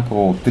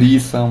example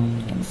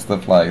threesome and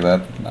stuff like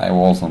that, I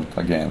wasn't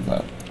against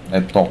that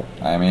at all.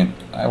 I mean,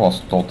 I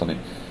was totally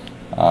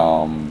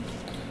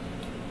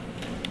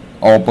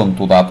open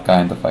to that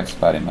kind of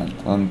experiment,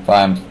 and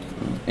I'm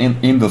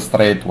in the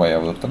straight way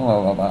of it.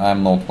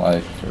 I'm not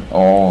like,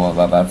 oh,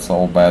 that's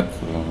so bad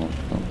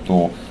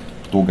to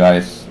two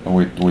guys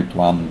with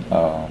one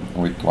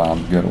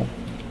girl.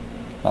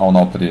 No,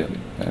 not really.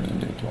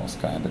 It was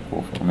kind of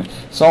cool for me.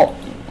 So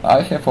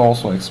I have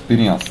also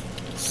experienced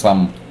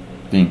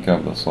something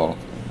of the sort,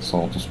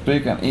 so to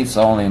speak, and it's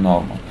only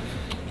normal.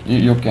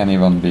 You can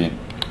even be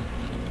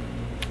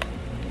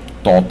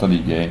totally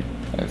gay.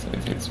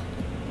 It's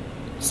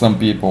some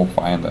people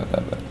find that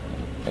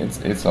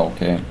it's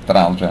okay.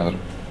 Transgender,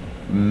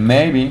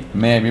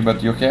 maybe,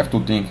 but you have to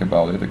think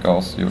about it,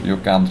 because you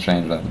can't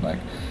change that back.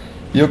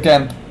 You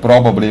can't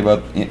probably,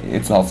 but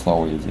it's not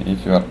so easy.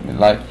 If you're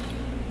like,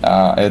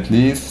 at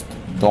least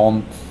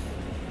don't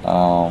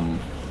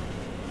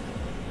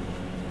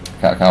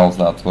how's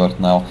that word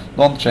now?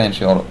 Don't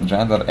change your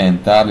gender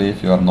entirely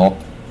if you are not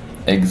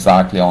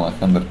exactly on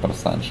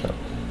 100% sure.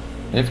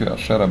 If you are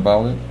sure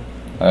about it,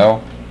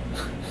 well,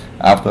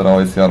 after all,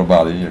 it's your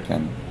body. You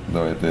can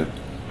do it.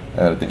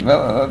 Everything.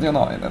 Well, you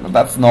know,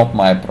 that's not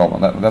my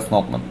problem. That's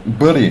not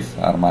bullies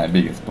are my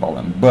biggest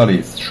problem.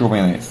 Bullies,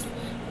 chauvinists,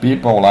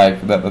 people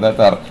like that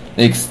are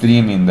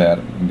extreme in their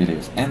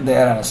beliefs, and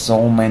there are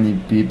so many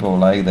people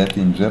like that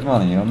in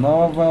Germany. You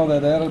know about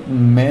that? There are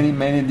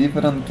many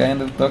different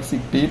kind of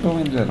toxic people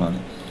in Germany.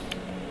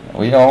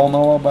 We all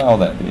know about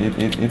that.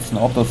 It's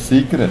not a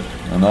secret,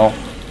 you know.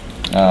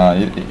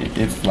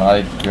 It's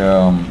like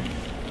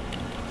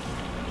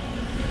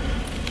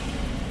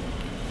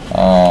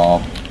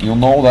you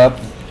know that,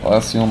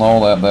 as you know,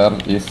 that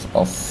there is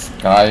a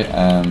sky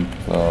and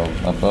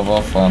above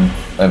us, and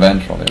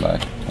eventually,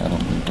 like,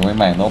 we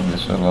may not be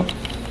sure, but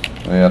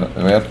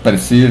we're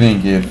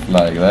perceiving it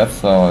like that.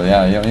 So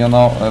yeah, you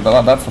know,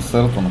 that's a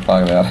certain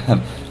fact.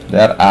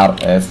 There are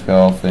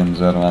assholes in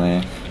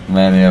Germany,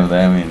 many of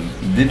them in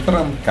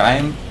different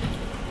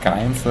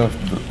kinds of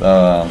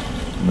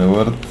the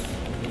word,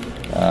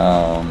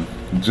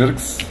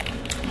 jerks,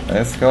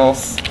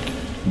 assholes,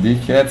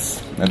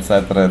 dickheads,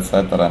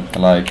 etc.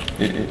 Like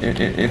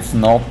it's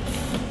not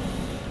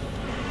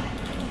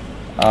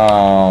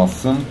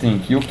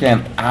something you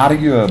can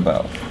argue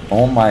about.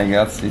 Oh my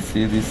God,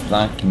 see this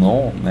tank?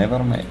 No,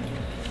 never made.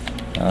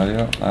 Are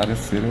you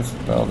serious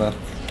about that?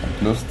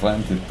 Plus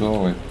 22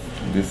 with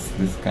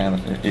this kind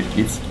of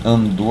it's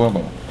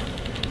undoable.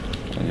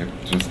 You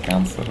just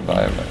can't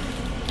survive that.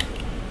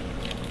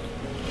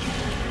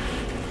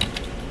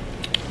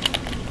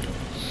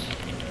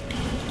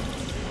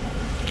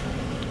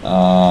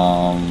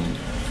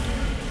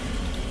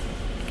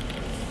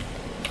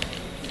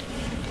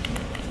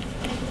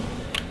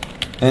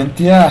 And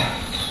yeah,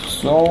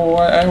 so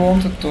I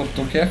wanted to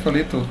have a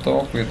little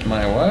talk with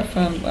my wife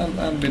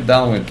and be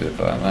done with it.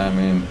 I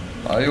mean,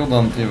 I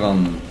wouldn't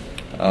even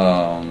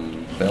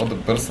tell the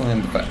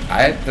person.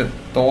 I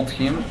told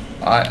him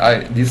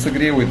I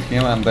disagree with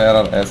him, and there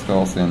are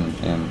assholes in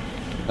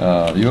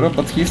Europe,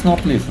 but he's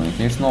not listening.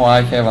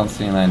 I haven't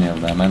seen any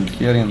of them. And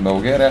here in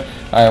Bulgaria,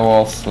 I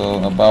was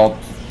about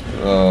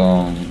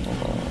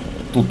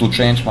to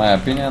change my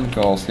opinion,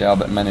 because yeah,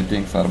 many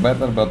things are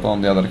better, but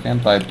on the other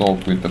hand, I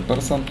talked with the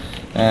person,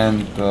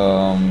 and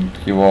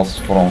he was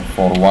for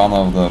one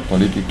of the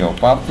political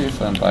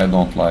parties, and I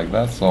don't like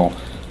that, so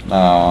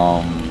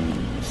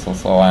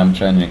so I'm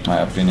changing my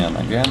opinion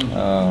again.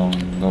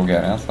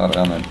 Bulgarians are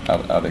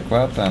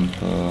inadequate, and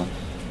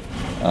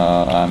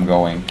I'm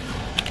going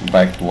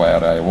back to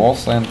where I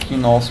was, and he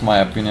knows my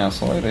opinion,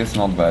 so it is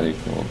not very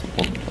cool to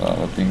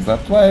put things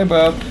that way,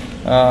 but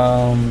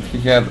he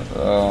had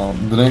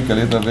drink a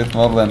little bit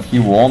more than he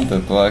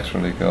wanted to,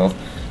 actually, because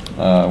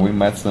we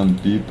met some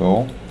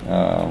people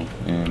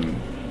in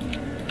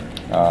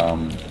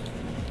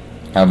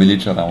a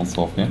village around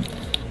Sofia.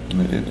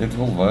 It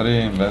was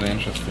very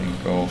interesting,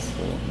 because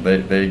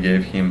they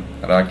gave him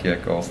rakia,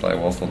 because I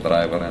was the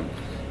driver and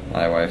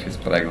my wife is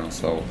pregnant,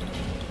 so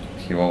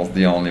he was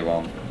the only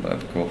one that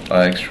could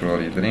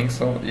actually drink.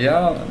 So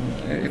yeah,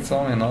 it's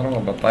only normal,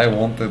 but I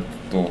wanted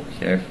to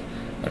have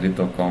a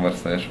little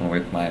conversation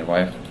with my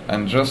wife,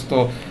 and just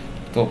to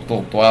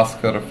ask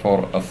her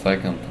for a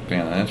second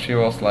opinion, and she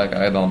was like,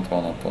 I don't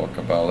want to talk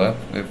about that.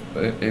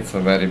 It's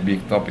a very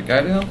big topic.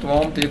 I didn't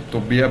want it to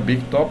be a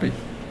big topic.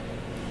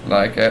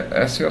 Like,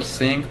 as you're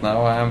seeing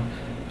now,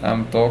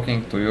 I'm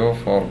talking to you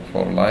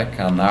for like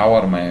an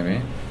hour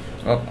maybe,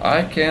 but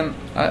I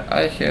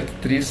had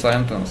 3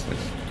 sentences,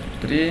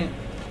 3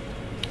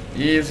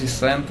 easy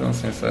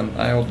sentences, and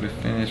I would be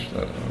finished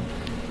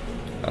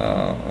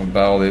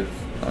about it.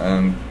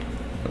 And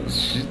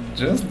she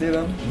just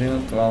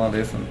didn't wanna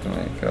listen to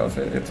me, because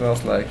it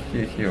was like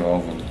he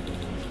wasn't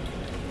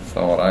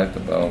so right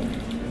about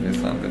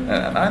this and this.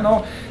 And I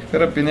know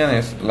her opinion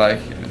is like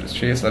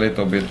she is a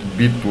little bit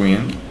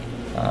between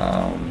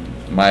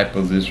my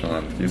position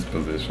and his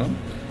position,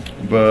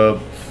 but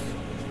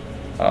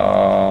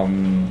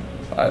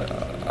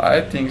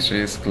I think she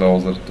is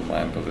closer to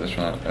my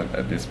position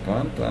at this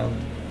point.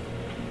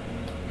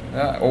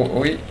 Yeah,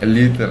 we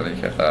literally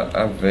had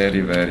a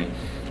very, very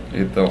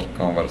little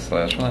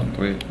conversation, and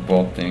we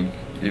both think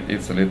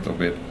it's a little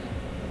bit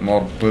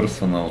more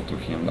personal to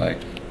him. Like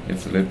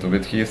it's a little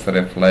bit he's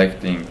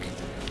reflecting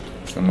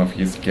some of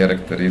his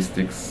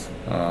characteristics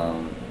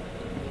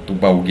to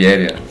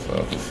Bulgaria,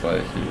 so to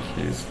say.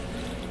 He's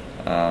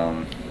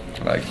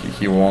like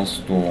he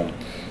wants to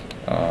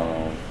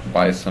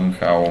by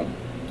somehow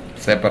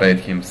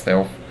separate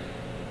himself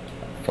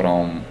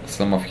from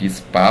some of his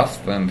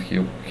past, and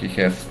he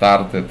has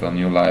started a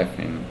new life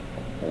in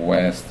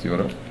West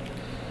Europe,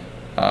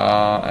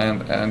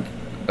 and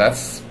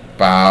that's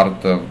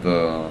part of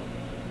the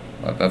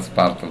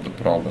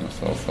problem.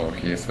 So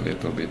he is a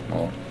little bit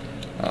more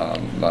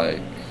like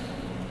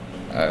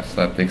I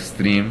said,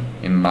 extreme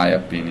in my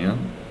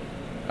opinion.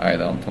 I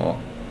don't know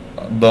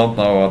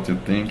what you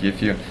think.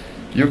 If you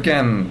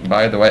can,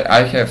 by the way,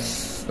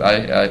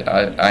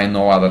 I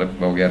know other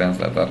Bulgarians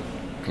that are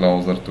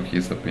closer to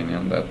his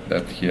opinion,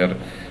 that here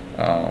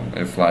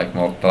it's like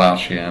more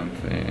trashy, and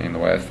in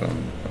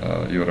Western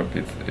Europe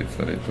it's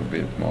a little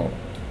bit more,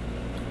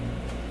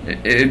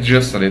 it's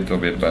just a little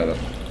bit better.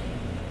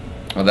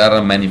 But there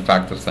are many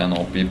factors. I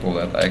know people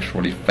that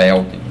actually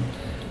failed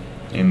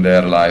in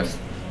their lives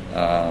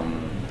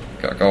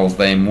because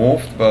they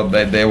moved, but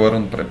they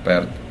weren't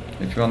prepared.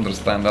 If you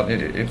understand that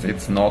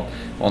it's not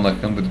on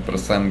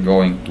 100%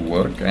 going to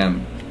work,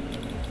 and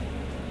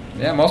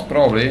yeah, most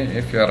probably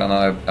if you are an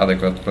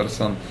adequate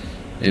person,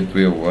 it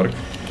will work.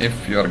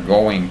 If you are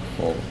going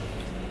for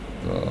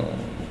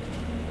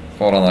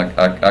an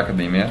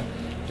academia,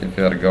 if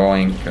you are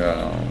going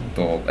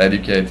to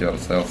educate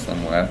yourself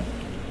somewhere,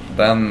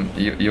 then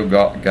you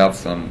got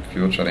some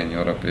future in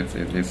Europe.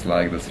 It's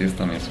like the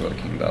system is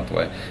working that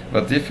way.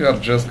 But if you are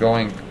just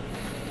going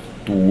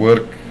to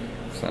work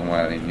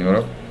somewhere in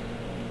Europe,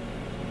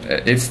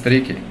 it's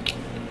tricky.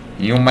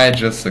 You might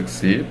just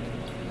succeed,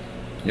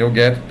 you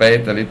get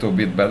paid a little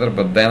bit better,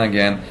 but then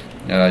again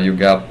you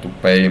got to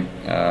pay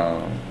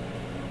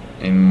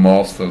in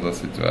most of the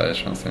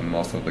situations, in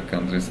most of the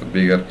countries, a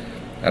bigger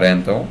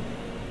rental,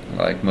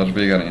 like much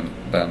bigger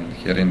than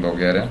here in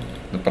Bulgaria.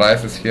 The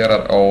prices here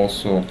are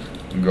also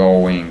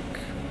going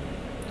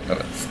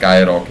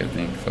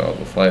skyrocketing, so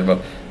to say,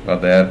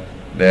 but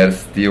they're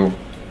still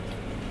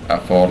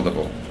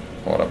affordable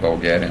for a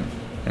Bulgarian.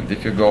 And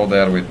if you go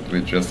there with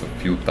just a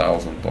few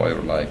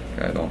 €1,000, like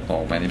I don't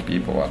know, many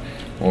people are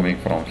moving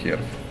from here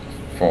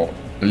for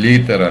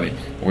literally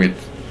with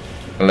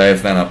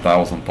less than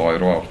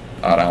 €1,000, or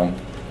around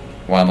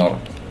one or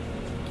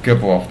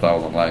couple of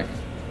thousand, like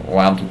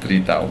 €1,000 to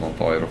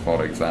 €3,000,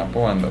 for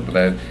example, and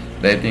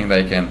they think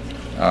they can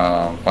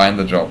find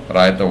a job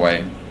right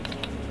away.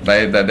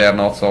 They're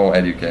not so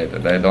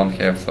educated. They don't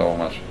have so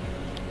much,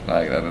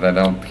 like they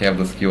don't have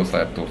the skill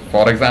set to,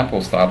 for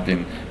example, start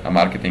in a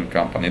marketing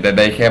company.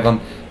 They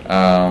haven't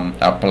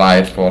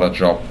applied for a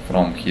job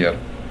from here,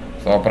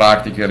 so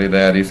practically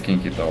they're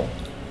risking it all.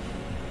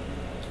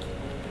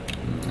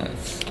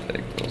 Let's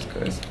take those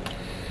guys.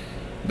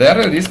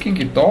 They're risking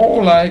it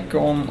all, like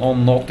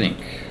on nothing.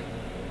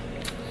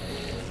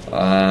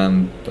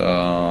 And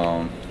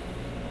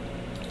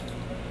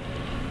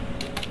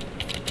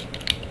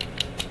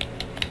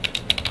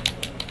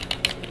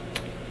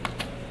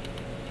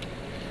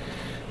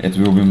it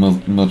will be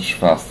much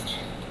faster.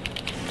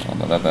 So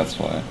that's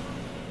why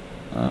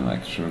I'm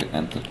actually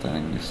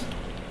entertaining this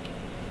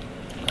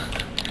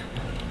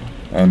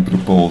and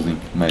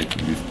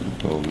making this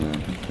proposal,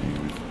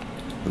 entertaining this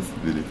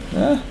possibility.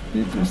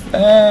 Interesting.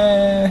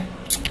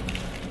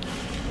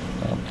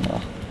 Don't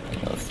know.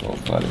 That was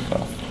very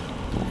fast.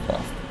 Too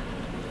fast.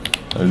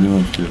 I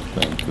didn't have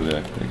time to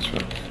react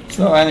actually.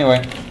 So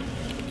anyway,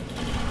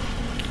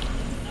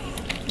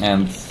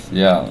 and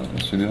yeah,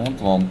 she didn't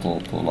want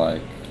to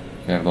like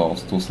have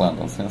those two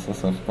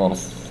sentences, of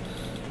course.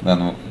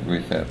 Then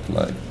we had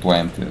like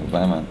 20 of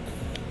them, and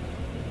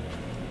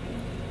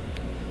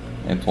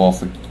it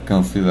was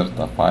considered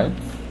a fight.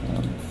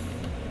 And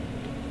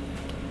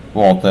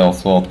what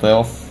else?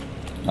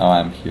 Now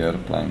I'm here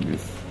playing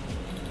this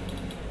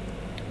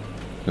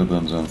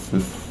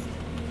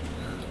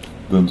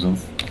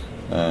dungeons,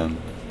 and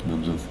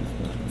dungeons is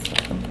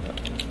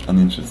an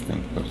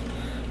interesting part.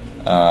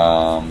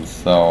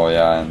 So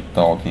yeah, I'm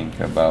talking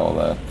about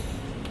that.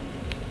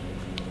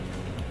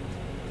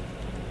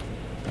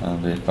 And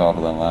before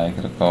the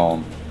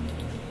microphone,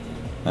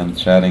 and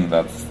sharing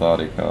that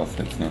story because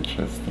it's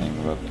interesting,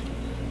 but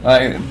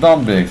like,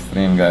 don't be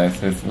extreme,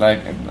 guys. It's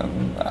like,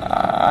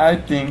 I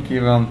think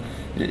even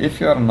if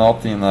you're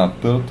not in a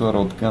third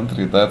world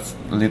country that's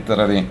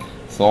literally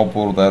so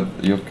poor that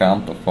you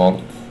can't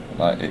afford,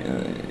 like,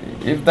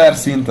 if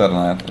there's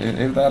internet,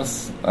 if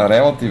there's a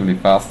relatively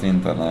fast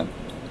internet,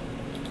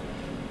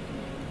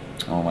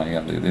 oh my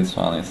god, this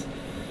one is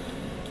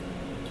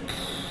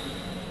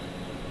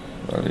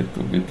a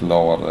little bit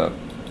lower that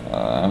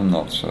I'm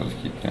not sure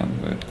he can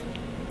do it.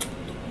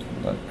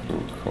 Black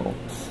rook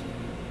holds.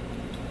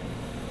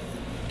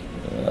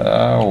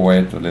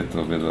 Wait a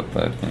little bit,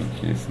 but I think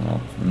he's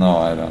not. No,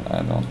 I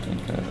don't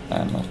think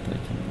I'm not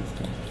taking this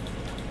guy.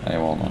 I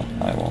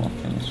wanna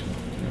finish it.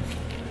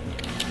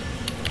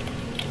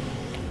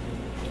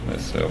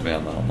 This will be a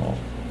no.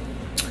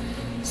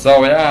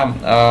 So yeah,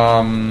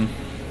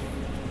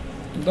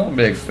 don't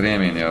be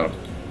extreme in your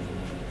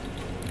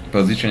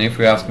position. If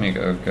you ask me,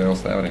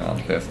 because everyone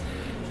has,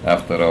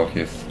 after all,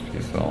 his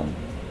own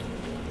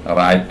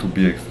right to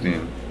be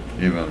extreme,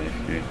 even if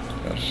he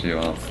or she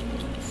wants.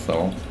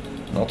 So,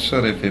 not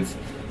sure if it's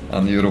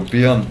an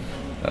European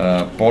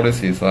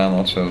policy, so I'm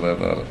not sure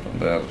that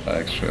they're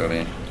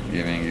actually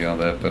giving you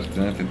the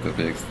opportunity to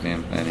be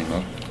extreme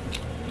anymore.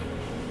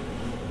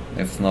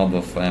 It's not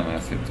the same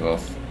as it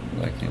was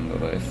back in the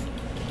days.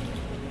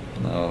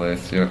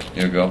 Nowadays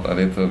you got a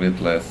little bit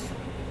less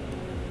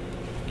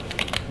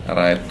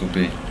right to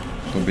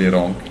be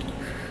wrong.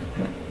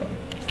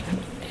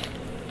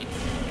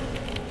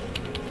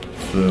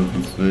 So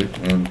to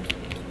speak, and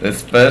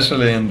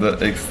especially in the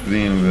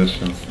extreme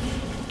versions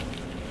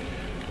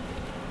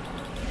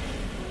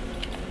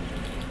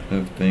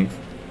of things.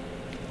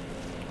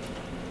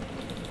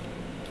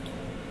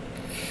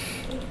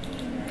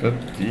 But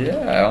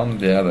yeah, on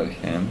the other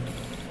hand,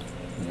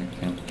 you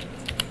can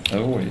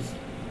always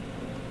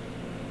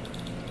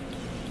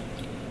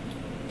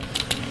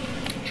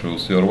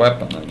choose your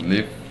weapon and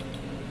live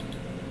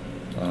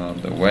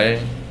the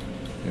way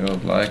you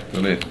would like to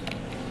live.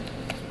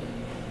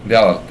 The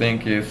other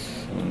thing is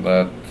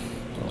that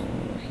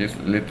he's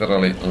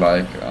literally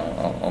like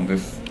on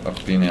this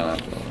opinion,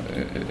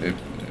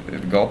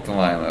 it got to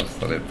my nerves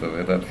a little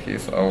bit that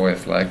he's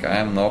always like,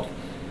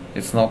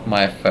 it's not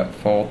my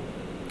fault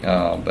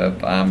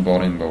that I'm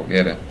born in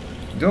Bulgaria.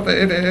 Dude,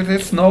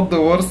 it's not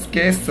the worst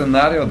case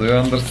scenario, do you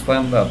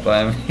understand that?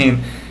 I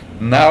mean,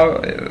 now,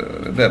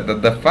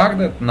 the fact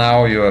that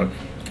now you're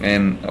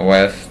in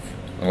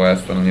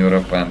Western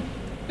Europe and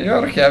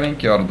you're having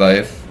your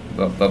days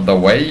the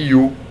way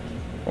you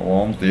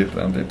want it,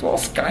 and it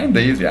was kinda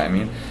easy. I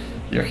mean,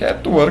 you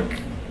had to work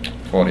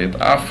for it,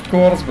 of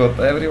course, but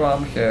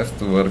everyone has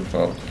to work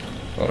for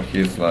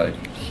his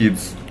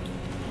his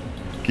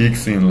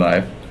kicks in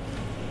life.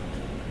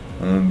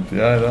 And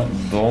yeah, I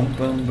don't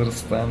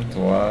understand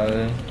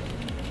why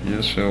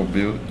you should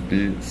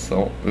be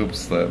so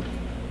upset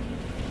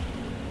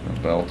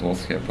about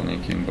what's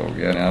happening in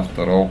Bulgaria.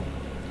 After all,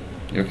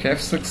 you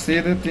have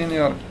succeeded in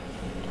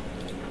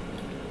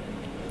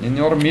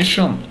your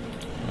mission.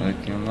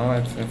 Like, you know,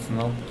 it's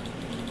not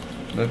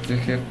that you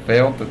have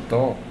failed at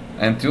all.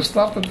 And you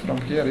started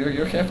from here.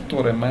 You have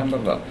to remember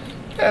that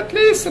at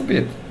least a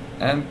bit.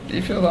 And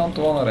if you don't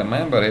want to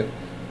remember it,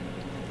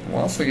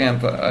 once again,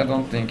 I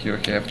don't think you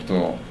have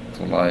to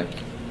like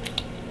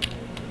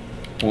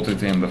put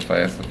it in the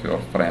face of your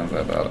friends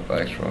that are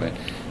actually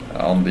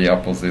on the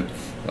opposite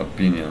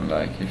opinion.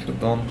 Like, if you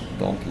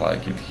don't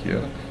like it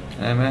here,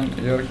 I mean,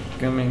 you're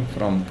coming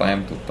from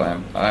time to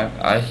time.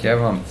 I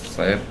haven't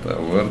said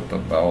a word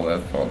about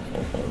that for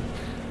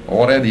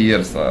already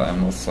years.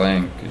 I'm not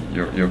saying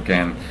you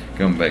can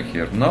come back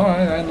here. No,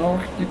 I know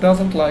he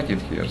doesn't like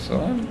it here, so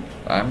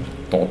I'm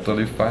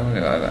totally fine with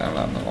it.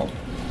 I'm not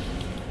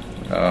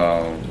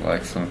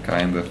like some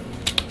kind of,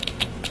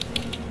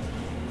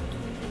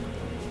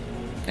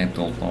 I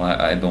don't know,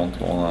 I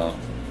don't wanna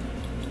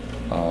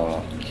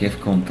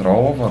have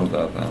control over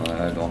that, and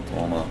I don't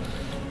wanna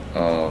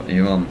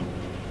even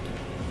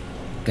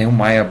tell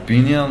my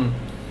opinion.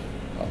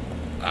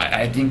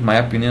 I think my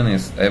opinion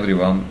is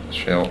everyone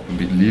shall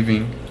be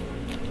living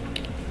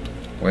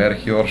where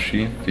he or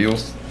she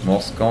feels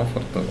most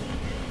comfortable.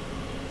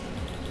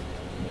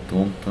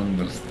 Don't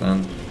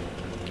understand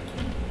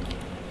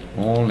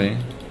only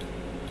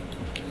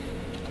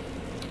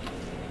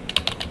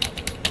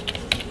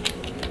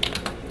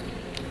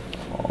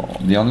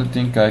the only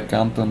thing I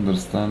can't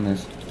understand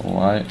is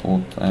why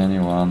would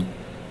anyone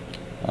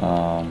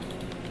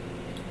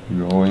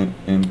go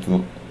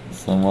into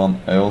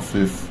someone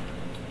else's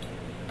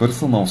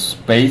personal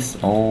space.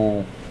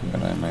 Oh,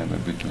 and I made a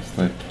big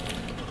mistake.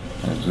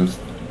 I just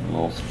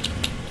lost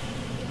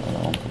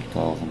around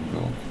 1,000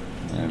 gold,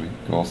 maybe,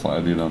 because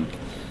I didn't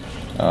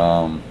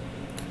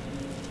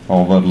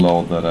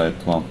overload the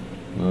right one.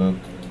 But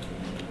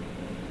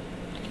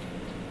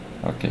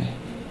okay,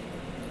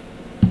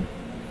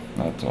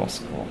 that was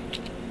cool.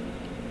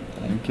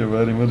 Thank you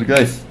very much,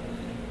 guys.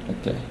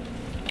 Okay.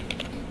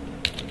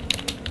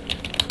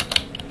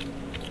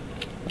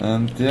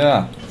 And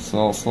yeah,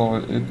 so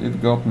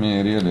it got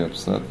me really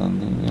upset,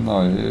 and you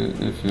know,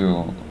 if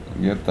you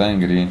get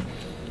angry,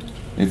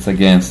 it's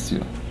against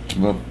you.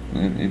 But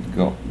it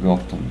got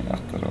to me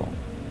after all.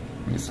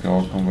 This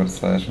whole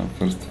conversation,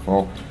 first of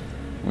all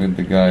with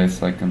the guy,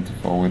 second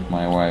of all with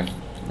my wife,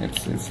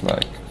 it's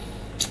like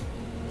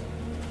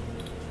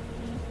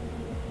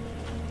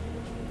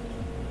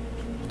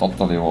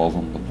totally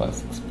wasn't the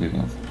best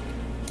experience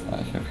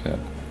I have had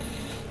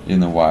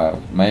in a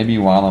while. Maybe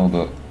one of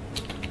the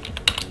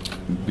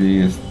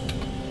biggest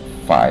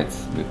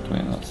fights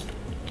between us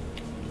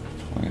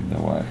with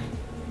the wife.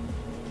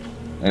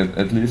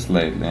 At least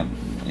lately, and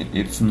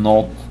it's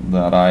not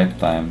the right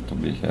time to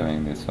be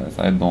having these fights.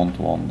 I don't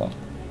want that.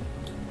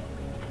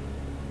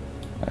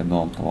 I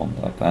don't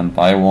want that, and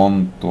I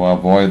want to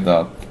avoid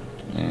that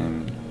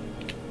in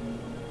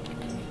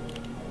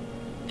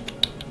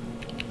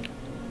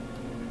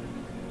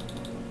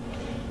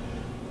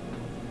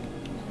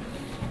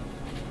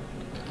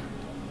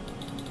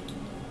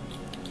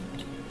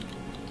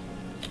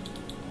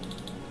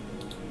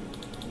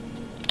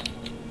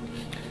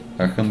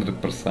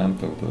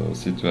 100% of the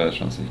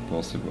situations if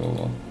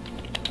possible.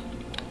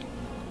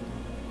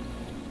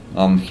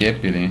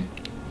 Unhappily,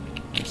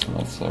 it's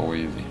not so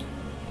easy.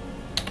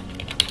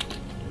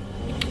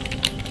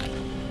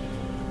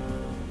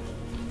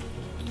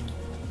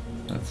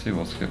 Let's see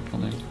what's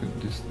happening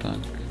with this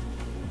tank.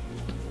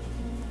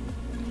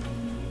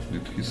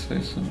 Did he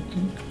say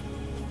something?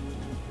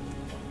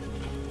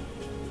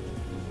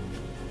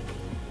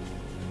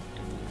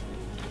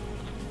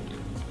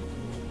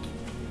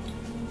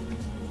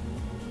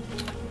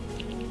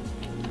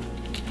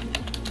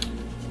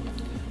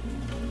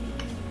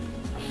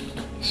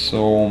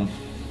 So,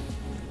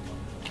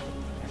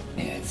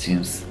 yeah, it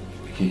seems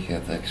he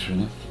had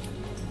actually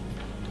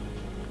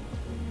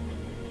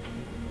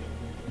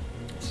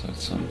said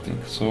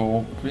something.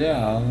 So,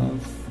 yeah,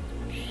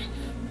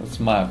 that's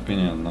my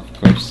opinion. Of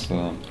course,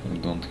 you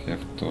don't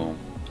have to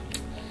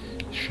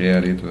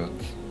share it, but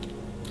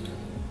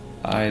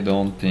I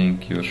don't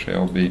think you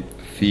shall be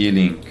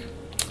feeling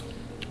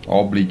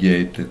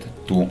obligated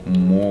to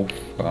move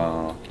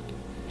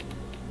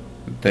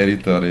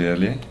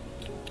territorially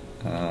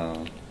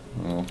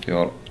of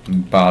your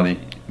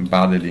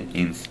bodily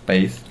in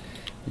space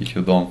if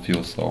you don't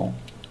feel so.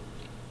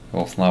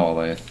 Because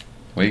nowadays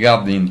we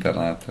got the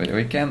internet,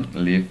 we can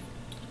live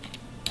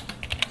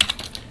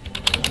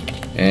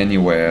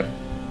anywhere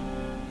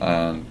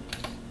and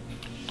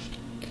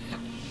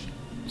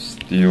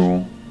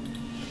still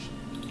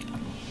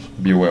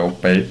be well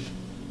paid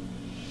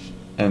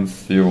and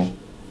still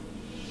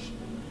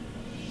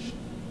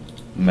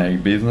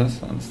make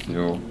business and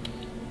still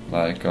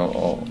like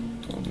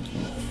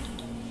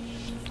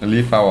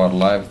live our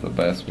lives the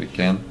best we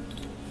can,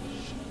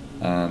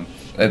 and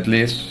at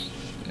least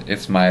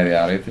it's my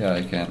reality.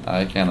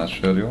 I can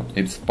assure you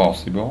it's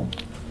possible.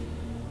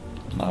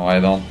 Now I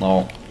don't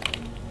know,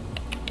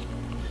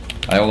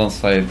 I wouldn't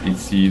say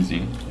it's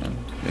easy, and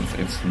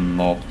it's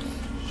not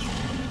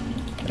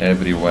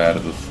everywhere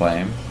the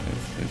same.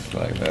 It's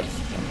like there's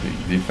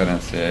big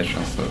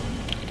differentiations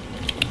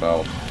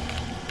about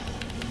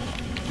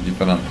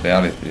different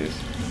realities.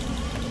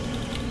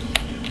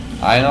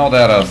 I know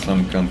there are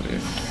some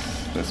countries,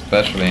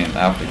 especially in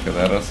Africa,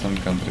 there are some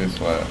countries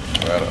where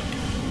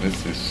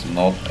this is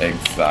not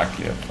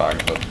exactly a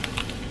fact, but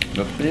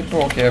the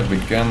people have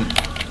become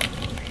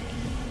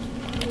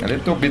a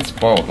little bit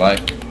spoiled.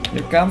 Like,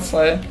 you can't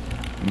say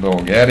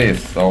Bulgaria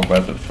is so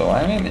better. So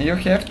I mean, you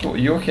have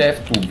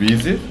to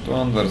visit to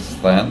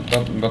understand,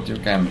 but you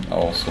can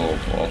also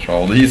watch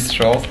all these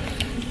shows.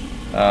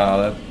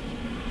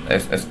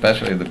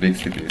 Especially the big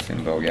cities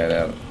in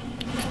Bulgaria are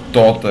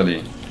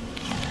totally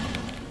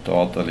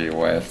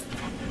West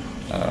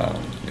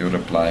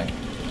Europe like,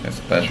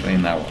 especially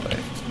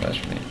nowadays,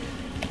 especially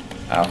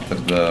after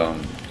the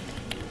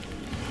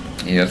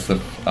years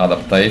of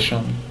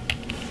adaptation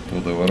to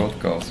the world,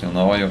 because you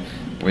know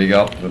we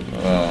got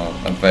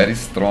a very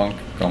strong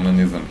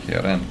communism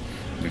here, and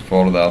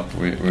before that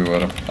we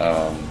were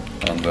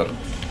under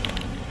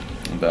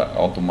the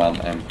Ottoman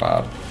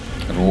Empire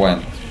rule,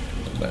 and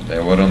they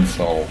weren't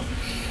so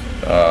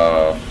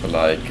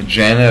like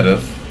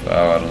generous to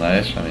our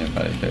nation, if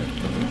I have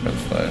to be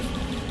precise.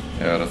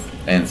 We were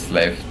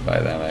enslaved by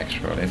them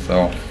actually.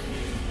 So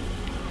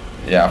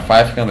yeah,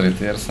 500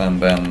 years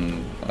and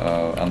then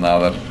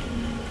another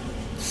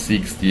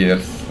 60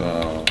 years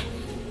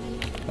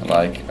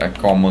like a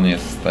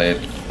communist state,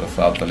 a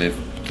satellite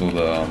to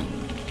the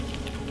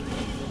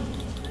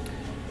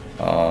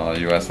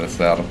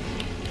USSR.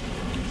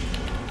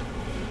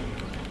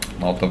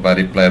 Not a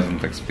very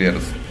pleasant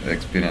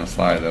experience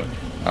either.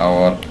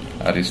 Our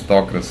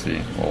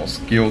aristocracy was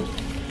killed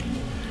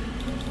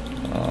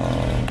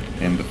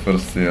in the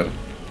first year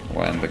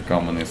when the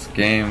communists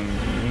came.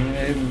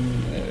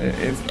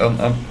 It's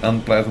an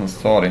unpleasant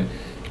story.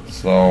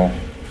 So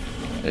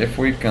if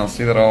we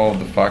consider all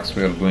the facts,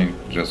 we are doing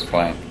just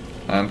fine.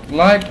 And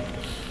like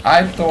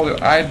I told you,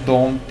 I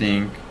don't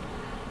think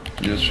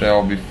you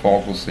shall be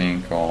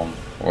focusing on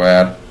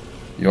where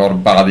your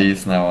body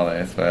is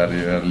nowadays, where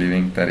you are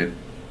living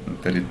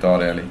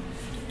territorially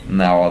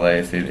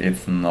nowadays.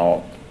 It's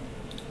not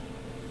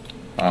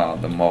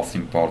the most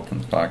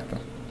important factor.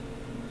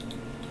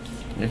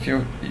 If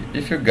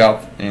you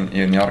got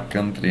in your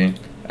country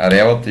a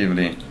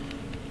relatively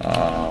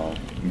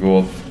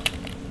good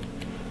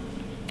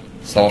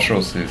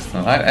social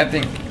system, I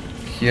think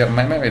here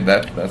maybe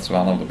that's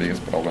one of the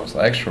biggest problems.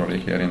 Actually,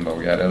 here in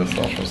Bulgaria, the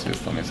social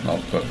system is not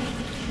perfect.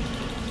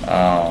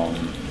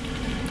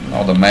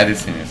 No, the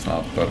medicine is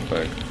not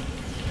perfect.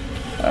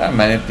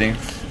 Many things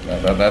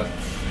that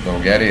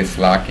Bulgaria is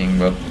lacking,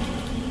 but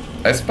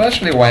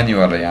especially when you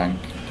are young.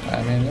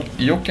 I mean,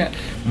 you can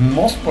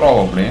most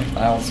probably.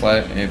 I'll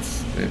say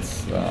it's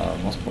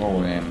most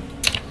probably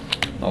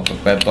not a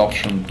bad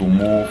option to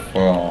move.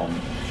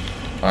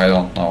 I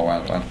don't know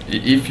when.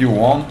 If you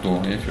want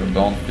to, if you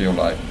don't feel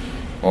like,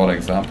 for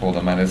example,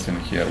 the medicine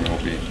here will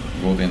be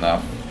good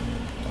enough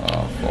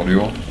for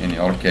you in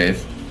your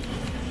case.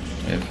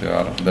 If you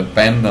are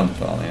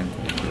dependent on it,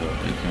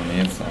 if you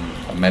need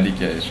some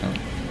medication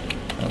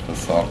of a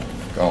sort,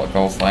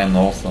 because I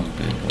know some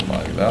people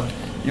like that,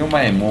 you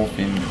may move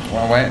in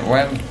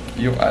when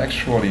you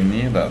actually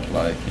need that,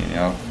 like in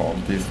your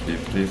 40s,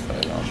 50s,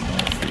 I don't know,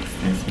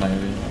 60s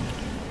maybe.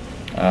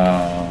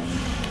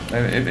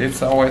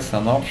 It's always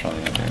an option,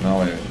 you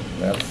know.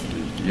 There's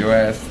the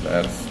US,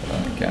 there's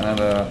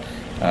Canada,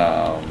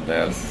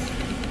 there's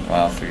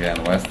once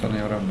again Western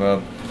Europe,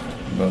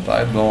 but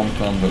I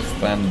don't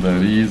understand the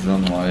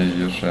reason why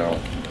you shall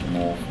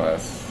move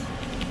as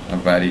a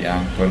very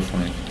young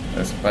person,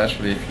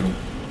 especially if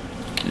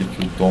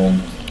you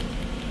don't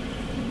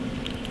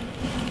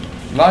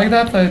like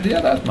that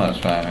idea that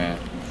much. I mean,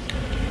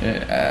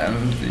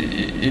 and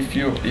if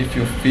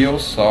you feel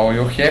so,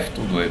 you have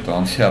to do it.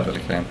 On the other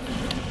hand,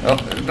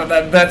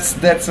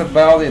 that's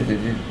about it.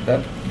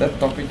 That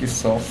topic is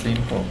so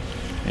simple.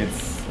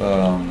 It's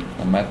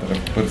a matter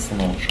of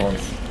personal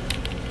choice.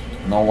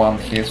 No one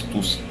has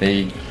to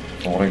stay,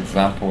 for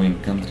example, in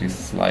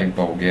countries like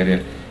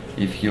Bulgaria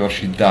if he or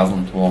she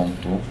doesn't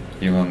want to,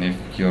 even if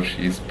he or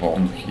she is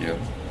born here.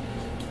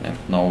 And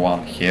no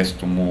one has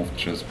to move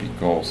just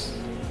because,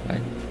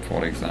 like,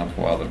 for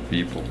example, other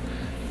people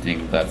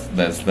think that's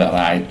the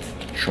right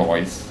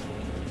choice.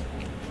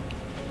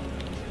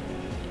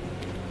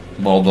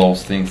 All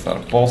those things are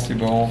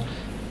possible.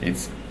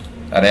 It's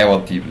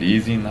relatively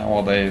easy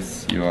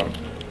nowadays.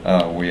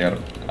 We are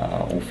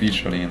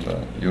officially in the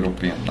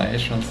European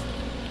nations,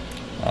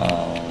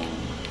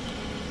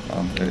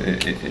 and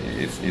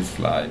it's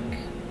like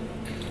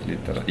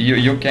literally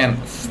you can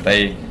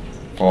stay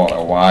for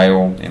a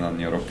while in an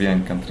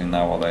European country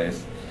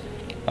nowadays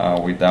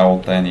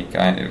without any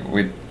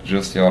with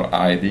just your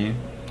ID.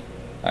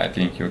 I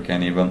think you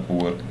can even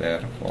work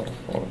there for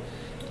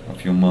a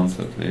few months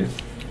at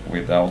least,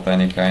 without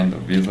any kind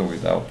of visa,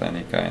 without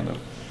any kind of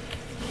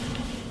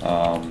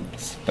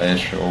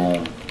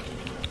special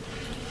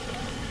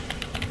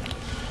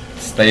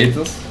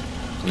status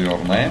to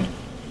your name.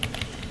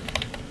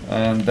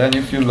 And then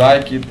if you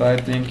like it, I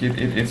think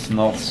it's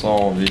not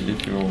so.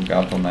 If you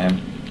got an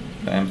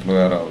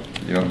employer or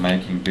you're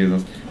making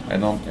business,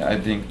 I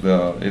think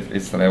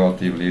it's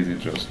relatively easy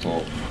just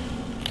to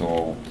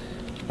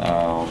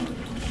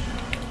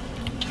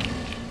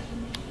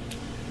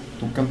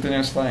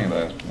continue staying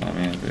there. I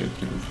mean,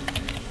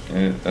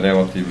 it's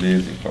relatively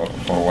easy for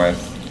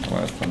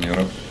Western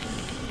Europe.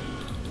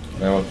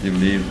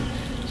 Relatively easy.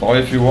 So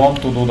if you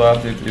want to do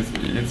that,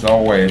 it's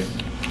always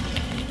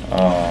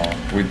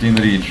within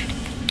reach,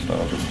 so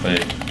to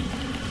speak.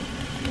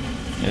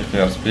 If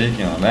you are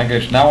speaking a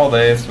language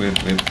nowadays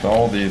with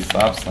all these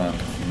apps and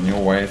new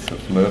ways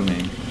of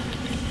learning,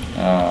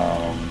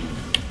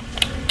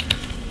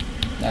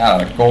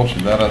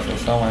 coaches, there are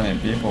so many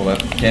people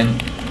that can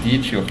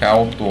teach you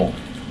how to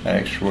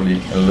actually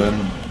learn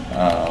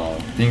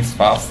things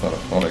faster,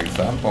 for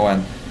example,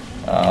 and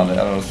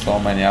there are so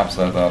many apps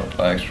that are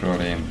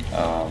actually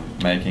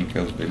making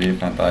us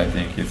believe, and I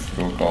think it's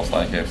true because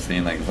I have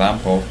seen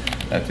examples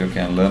that you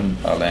can learn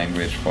a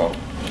language for,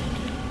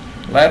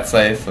 let's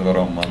say,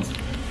 several months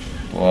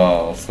to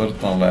a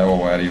certain level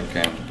where you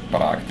can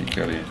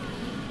practically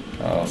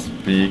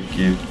speak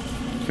it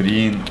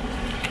free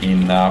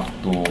enough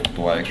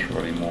to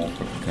actually move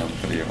to a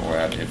country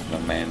where it's the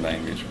main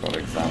language, for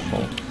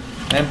example.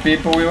 And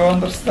people will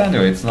understand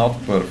you. It's not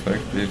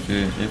perfect.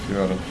 If you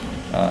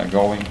are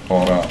going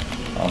for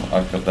an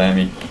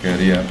academic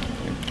career,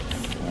 it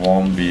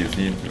won't be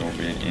easy. It will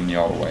be in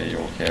your way.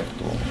 You have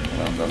to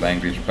learn the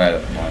language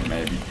better.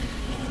 Maybe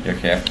you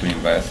have to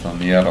invest a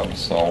year or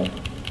so.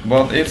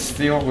 But it's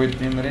still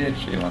within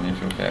reach, even if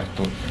you have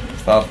to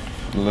start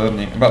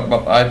learning.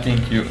 But I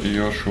think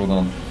you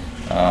shouldn't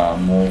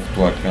move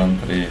to a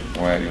country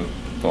where you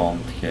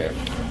don't have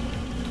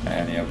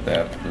any of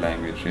that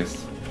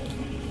languages,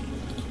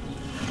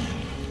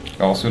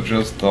 because you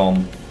just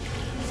don't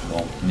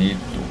need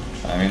to.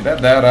 I mean,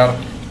 there are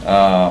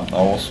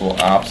also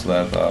apps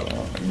that are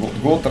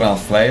good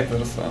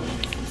translators, and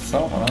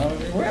so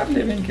we are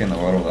living in a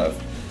world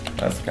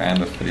that's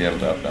kind of clear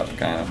that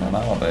kind of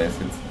nowadays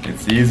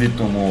it's easy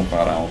to move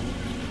around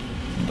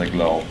the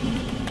globe.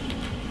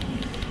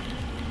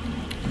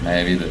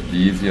 Maybe the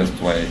easiest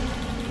way,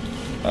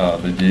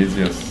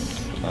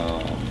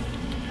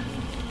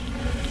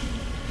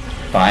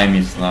 time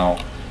is now.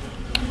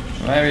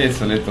 Maybe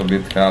it's a little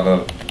bit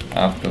harder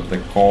after the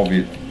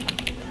COVID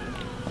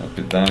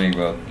epidemic,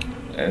 but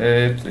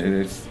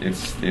it's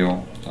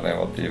still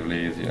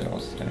relatively easy, I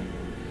would say.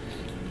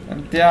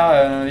 And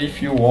yeah,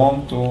 if you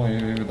want to,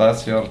 if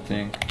that's your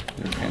thing,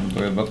 you can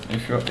do it. But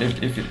if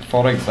it,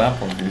 for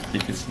example,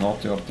 if it's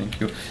not your thing,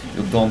 you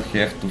don't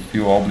have to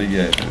feel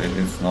obligated.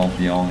 It's not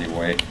the only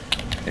way,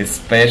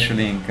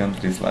 especially in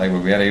countries like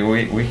Bulgaria.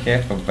 We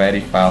have a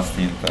very fast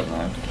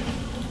internet,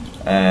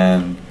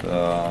 and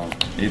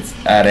it's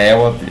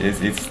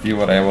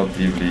still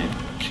relatively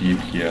cheap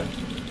here.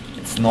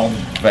 It's not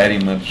very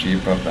much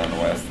cheaper than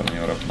Western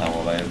Europe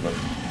nowadays,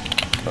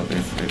 but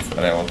it's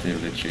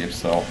relatively cheap.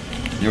 So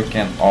you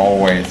can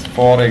always,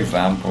 for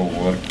example,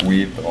 work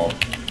with or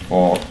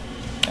for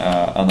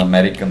an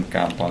American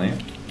company,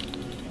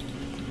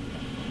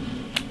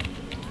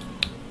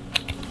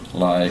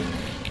 like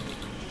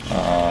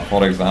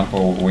for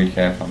example, we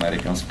have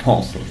American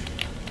sponsors,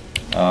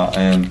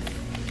 and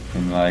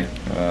in like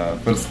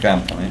first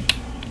company,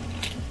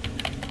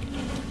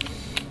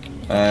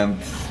 and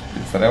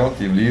it's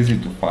relatively easy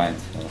to find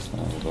some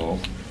of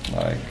those.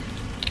 Like,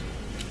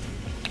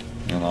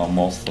 you know,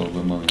 most of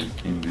the money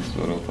in this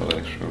world are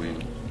actually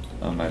in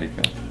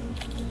America,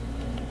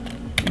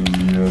 in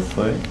the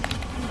USA.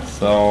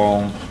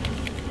 So,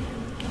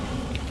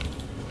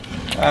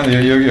 and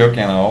you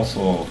can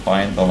also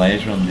find an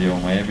Asian deal,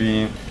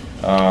 maybe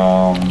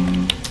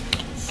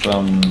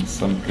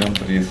some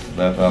countries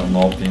that are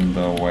not in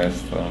the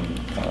Western,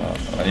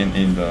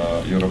 in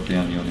the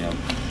European Union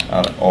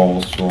are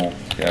also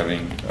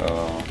having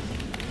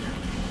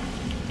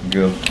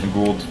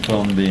good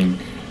funding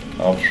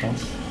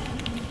options.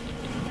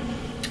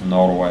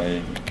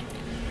 Norway,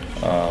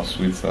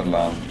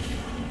 Switzerland,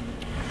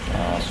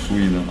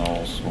 Sweden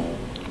also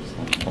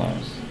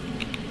sometimes.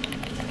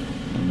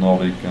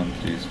 Nordic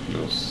countries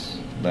plus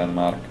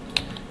Denmark.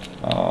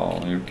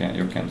 You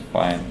can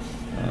find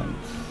and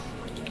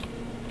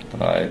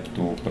try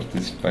to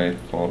participate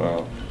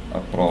for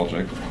a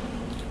project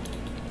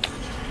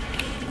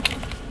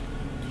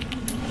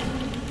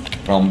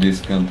from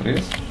these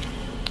countries.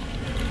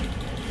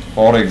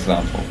 For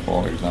example,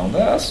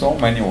 there are so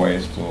many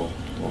ways to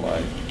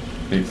like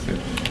fix it.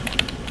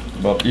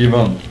 But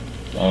even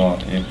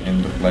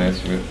in the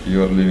place where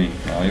you're living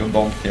now, you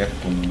don't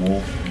have to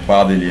move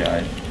bodily.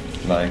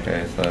 Like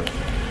I said,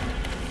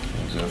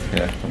 you just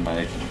have to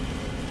make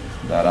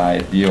that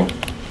ideal.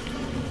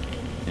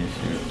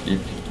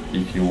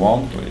 If you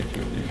want to, if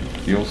you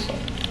feel so.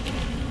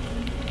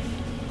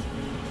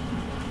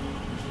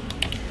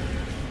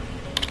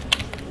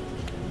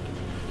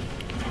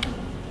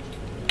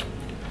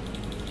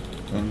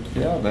 And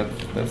yeah,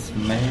 that's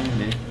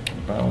mainly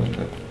about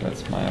it.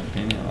 That's my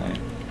opinion.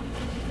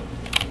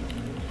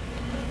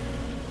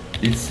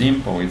 It's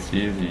simple, it's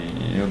easy.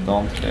 You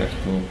don't have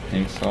to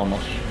think so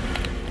much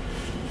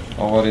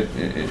over it.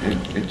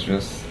 It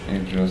just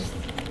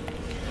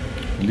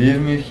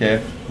leave me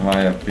have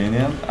my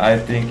opinion. I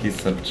think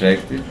it's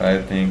subjective.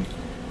 I think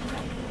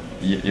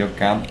you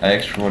can't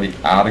actually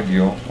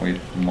argue with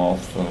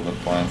most of the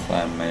points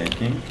I'm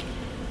making.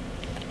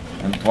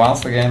 And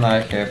once again,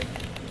 I have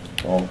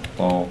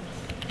thought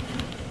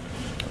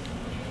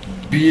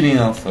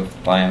billions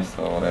of times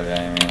already.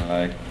 I mean,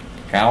 like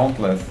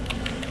countless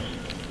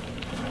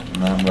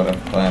number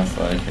of times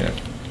I have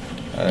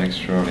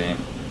actually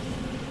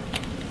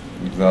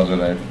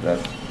exaggerated that.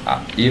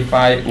 If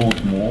I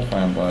would move,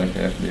 and I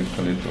have lived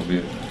a little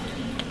bit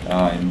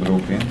in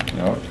Brooklyn,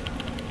 New York,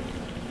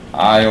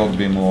 I would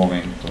be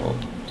moving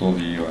to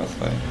the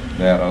USA.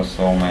 There are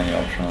so many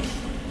options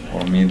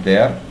for me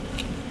there,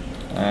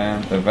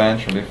 and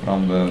eventually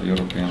from the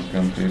European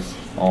countries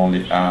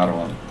only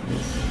R1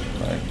 is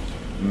like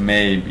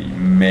maybe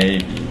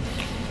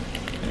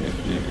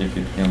if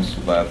it comes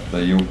to that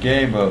the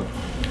UK, but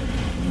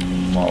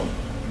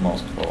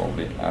most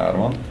probably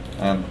R1.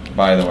 And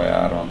by the way,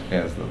 R1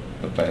 has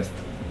the best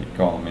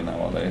economy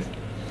nowadays,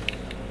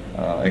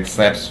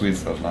 except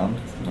Switzerland.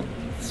 But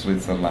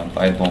Switzerland,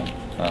 I don't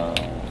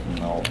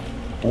know.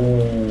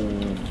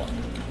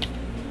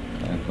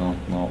 I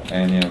don't know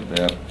any of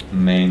their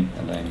main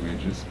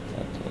languages.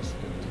 That was a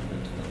little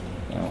bit.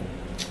 Well,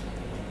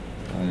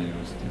 I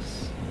use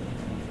this.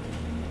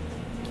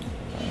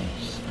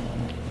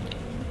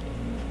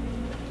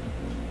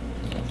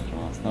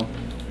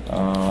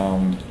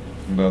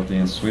 But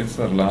in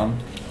Switzerland,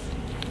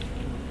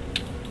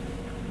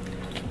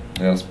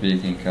 they are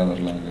speaking other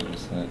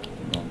languages. I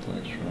don't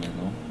actually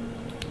know.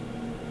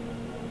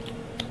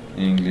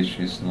 English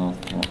is not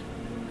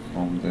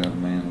from their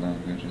main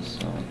languages,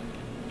 so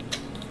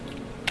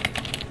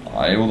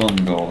I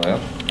wouldn't go there.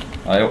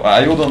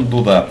 I wouldn't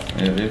do that.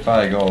 If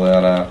I go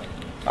there,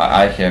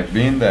 I have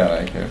been there.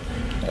 I have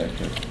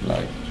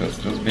like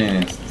just been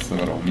in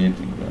several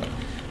meetings there.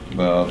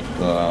 But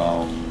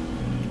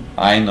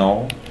I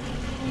know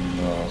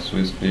the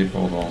Swiss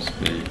people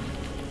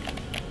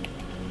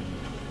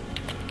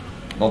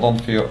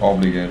don't feel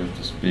obligated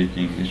to speak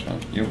English,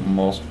 and you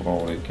most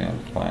probably can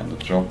find a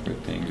job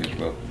with English,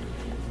 but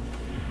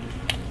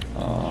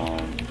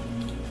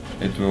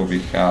it will be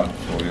hard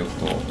for you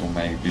to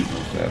make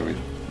business there with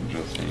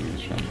just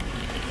English, and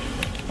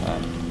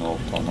I'm not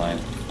a 9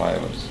 to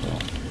 5er, so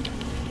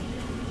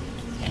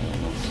I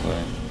would say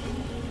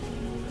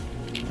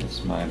it's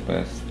my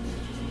best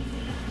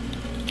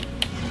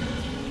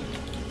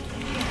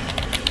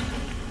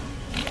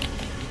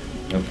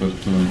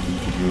opportunity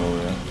to go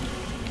there.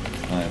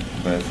 My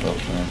best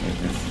option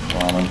is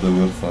one of the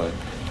worst,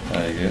 I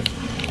guess.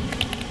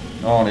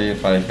 Only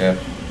if I have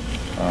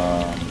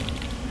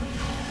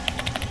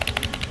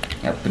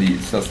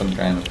some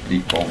kind of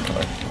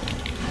pre-contract.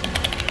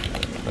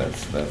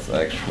 That's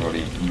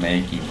actually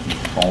making me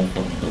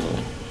comfortable.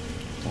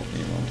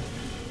 You know,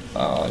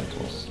 it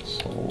was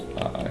so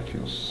I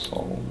feel so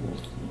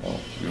good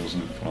about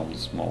using from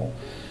small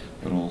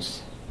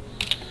rules.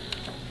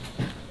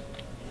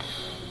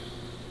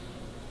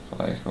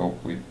 I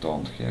hope we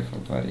don't have a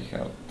very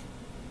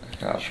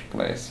harsh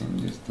place in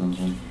this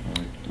dungeon.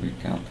 We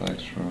can't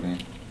actually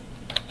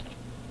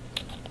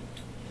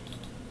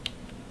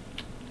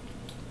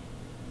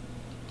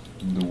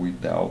do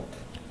without.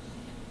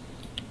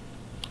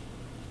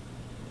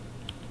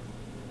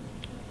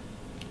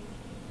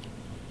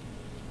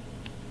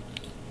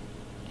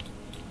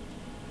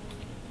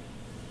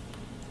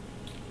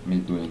 Me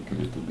doing a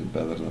little bit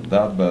better than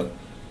that, but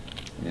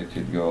if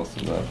it goes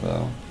to that,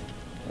 I'll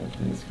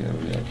at least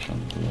have the option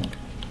to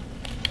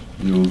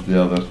use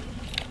the other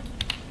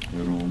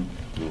room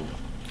to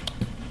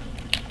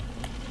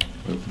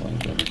put my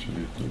damage a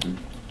little bit.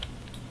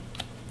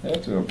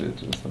 It will be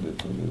just a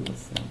little bit the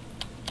same.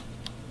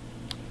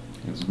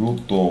 It's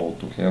good though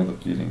to have the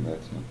feeling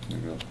that you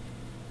got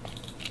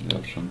the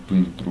option to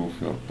improve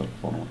your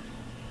performance.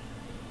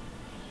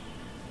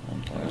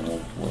 And I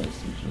won't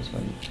waste it just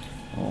like,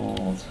 oh,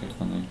 what's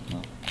happening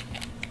now?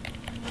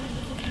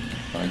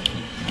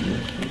 Fighting here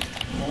first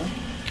of all.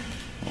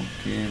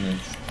 Okay,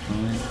 let's do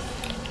it.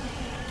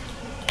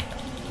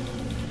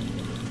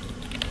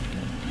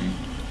 Okay.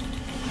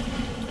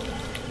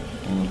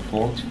 On the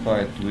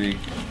fortified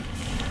week,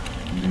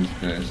 these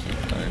guys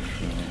are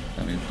actually a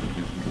little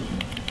bit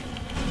brutal.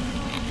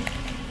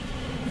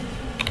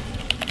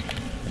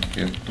 I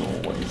have to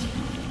always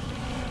be them.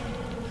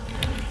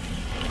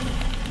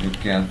 You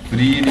can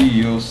freely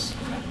use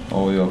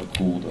all your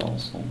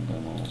cooldowns on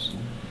them also.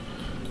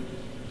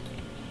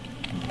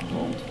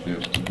 Don't fear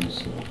to do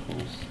so, of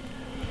course.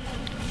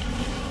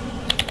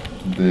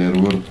 They're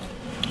worth.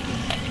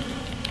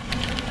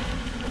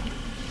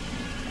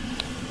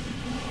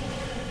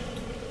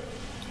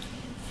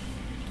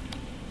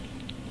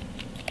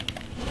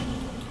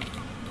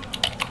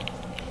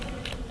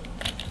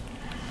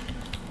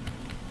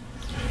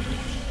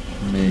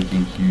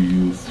 Making you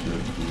use your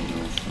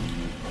cooldowns on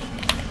me.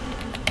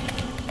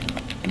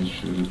 You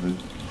should have it.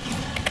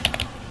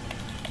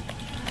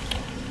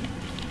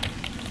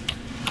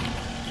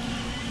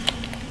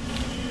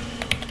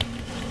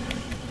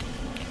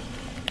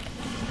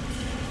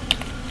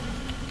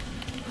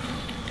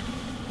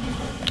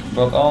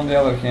 But on the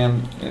other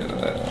hand,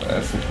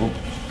 as a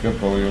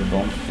couple, you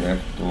don't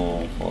have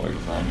to, for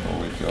example,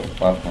 with your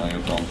partner,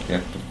 you don't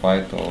have to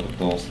fight all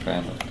those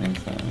kind of things.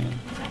 I mean,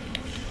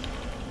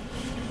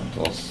 it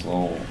was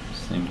so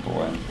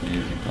simple and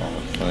easy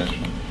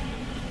conversation.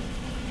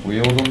 We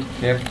wouldn't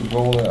have to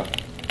go there.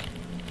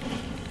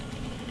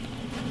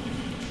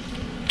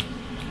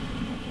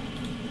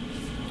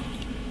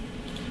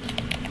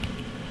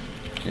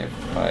 Have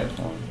fight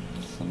on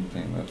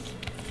something that's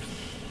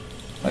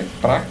like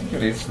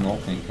practically it's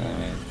nothing. I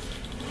mean,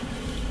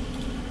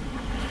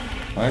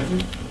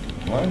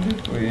 why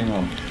did we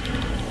even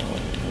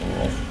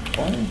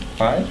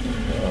fighting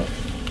her?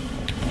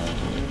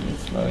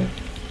 It's like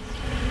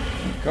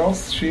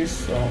because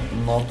she's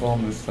not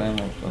on the same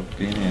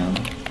opinion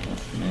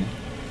as me.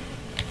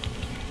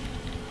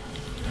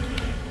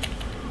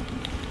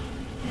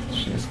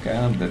 She's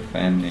kind of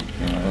defending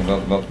him,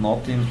 but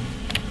not in.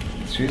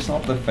 She's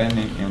not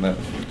defending him that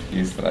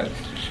he's right.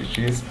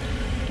 She's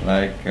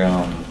like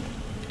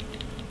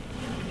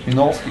she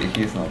knows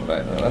he's not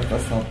right.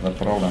 That's not the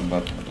problem,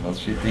 but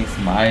she thinks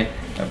my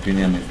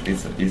opinion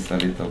is a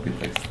little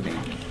bit extreme,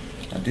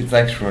 and it's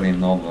actually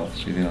not. But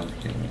she didn't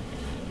kill me.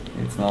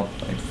 It's not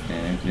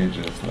extreme. It's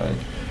just like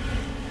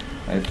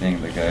I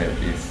think the guy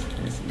is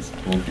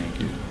putting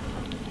it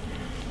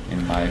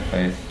in my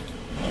face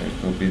a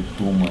little bit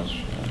too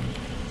much.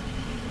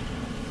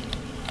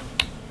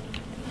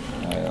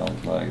 I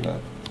don't like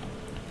that.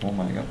 Oh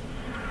my god.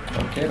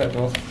 Okay, that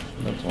was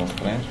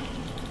strange.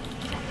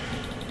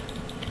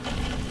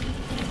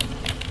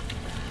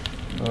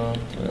 But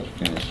we're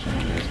finishing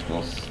this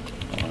boss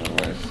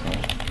otherwise, so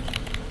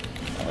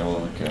I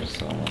wouldn't care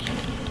so much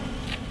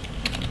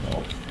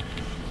about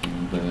him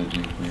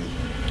damaging me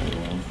for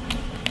once.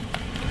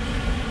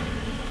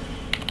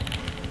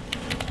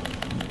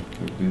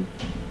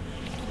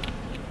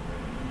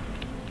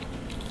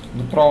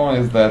 The problem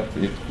is that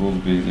it could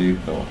be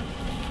lethal.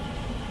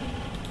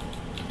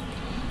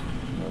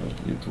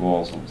 It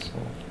wasn't, so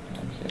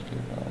I'm happy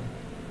about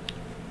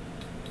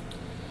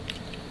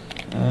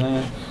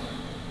it.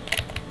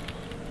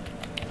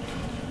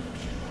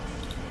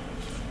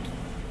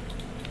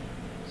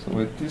 So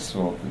with this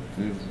world,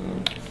 it is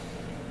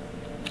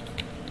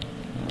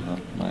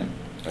not my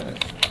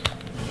best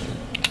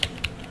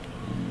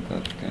in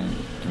that kind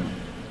of thing.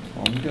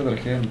 On the other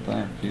hand,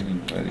 I'm feeling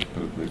very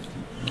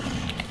productive.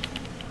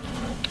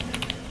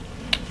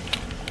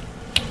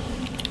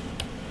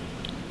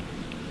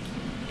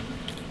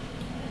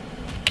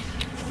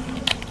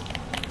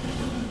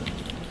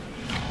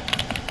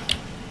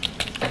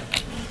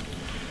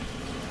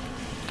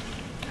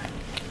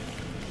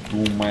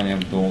 too many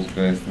of those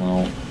guys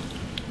now,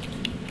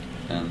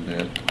 and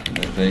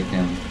they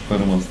can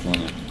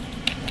permastone you.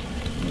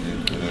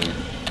 Literally.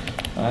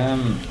 I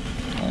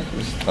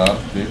just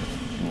started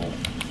to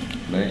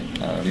play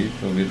a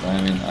little bit.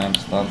 I mean, I have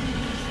started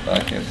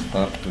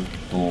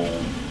to,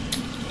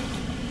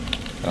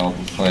 how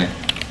to say,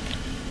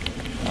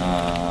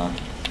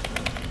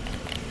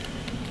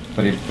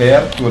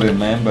 prepare to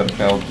remember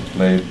how to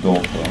play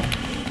Dota.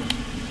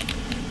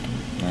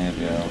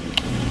 Maybe I'll be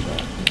doing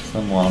that. If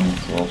someone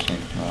is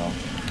watching now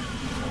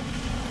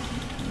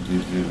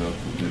this video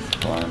to this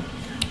point,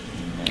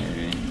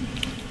 maybe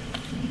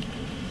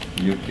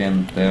you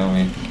can tell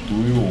me, do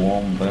you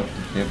want that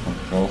to happen?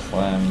 Because I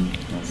am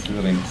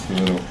considering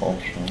several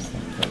options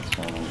and that's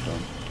one of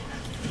them.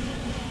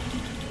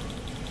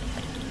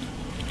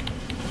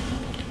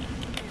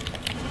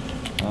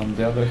 On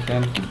the other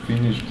hand, to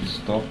finish this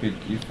topic,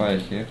 if I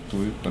have to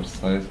be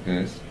precise,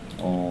 guys,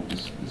 oh,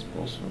 this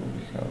boss will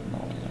be hard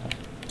now, yeah.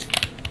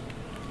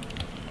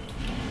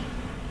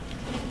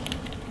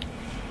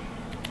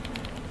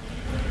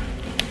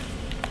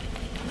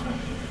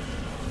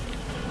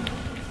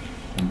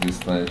 In this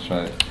stage, I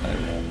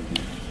won't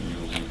be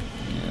using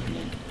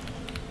nearly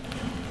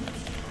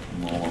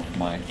all of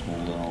my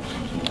cooldowns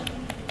too.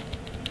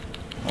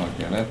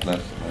 Okay, let's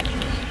this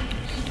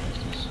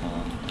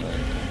one play.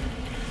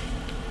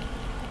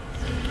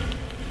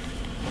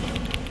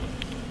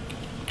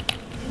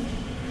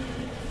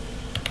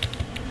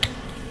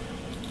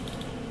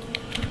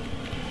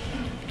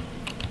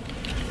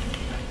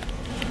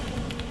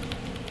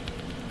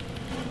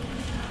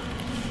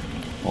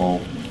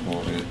 Hope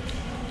for it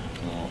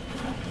to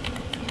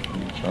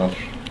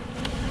recharge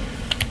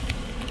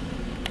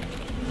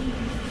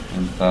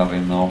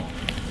entirely now.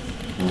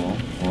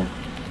 Cool.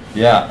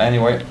 Yeah,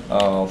 anyway,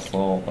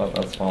 so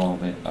that's one of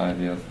the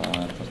ideas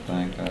I'm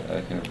entertaining. I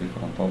have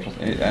different options,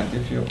 and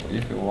if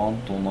you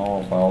want to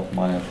know about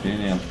my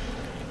opinion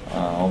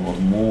over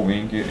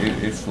moving,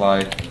 it's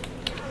like,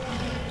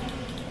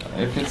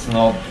 if it's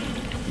not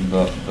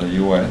the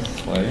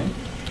USA,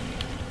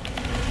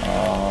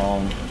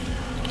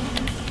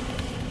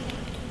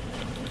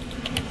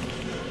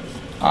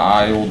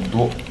 I would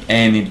do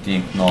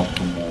anything not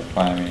to move.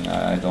 I mean,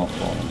 I don't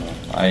want to move.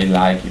 I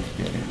like it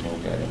here in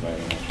Bulgaria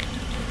very much.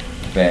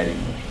 Very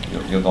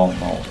much. You don't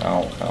know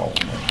how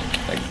much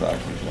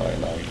exactly do I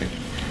like it.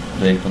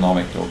 The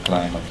economical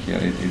climate here,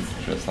 it's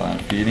just, I'm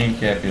feeling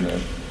happy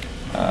that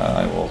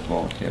I was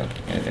born here.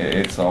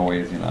 It's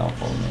always enough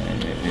for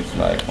me. It's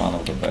like one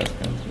of the best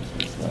countries.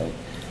 It's like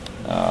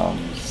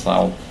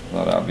South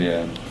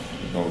Arabia and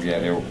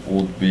Bulgaria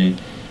would be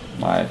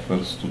my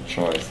first two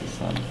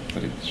choices. I'm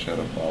pretty sure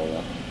about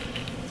that.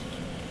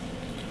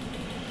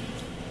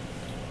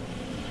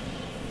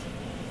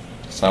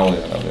 Saudi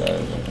Arabia, I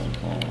don't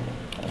know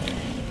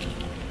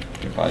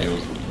if I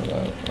use it,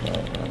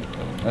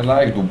 but I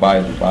like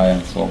Dubai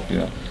and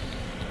Sofia.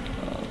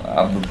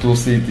 Are the two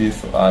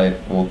cities I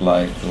would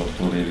like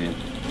to live in,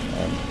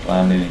 and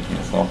I'm living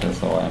in Sofia,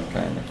 so I'm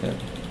kind of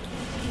happy.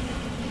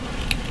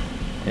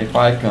 If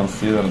I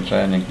consider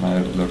changing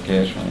my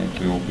location, it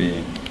will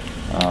be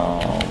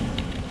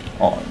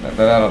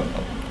there are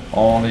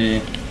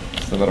only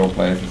several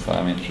places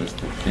I'm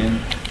interested in.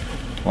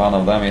 One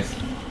of them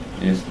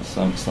is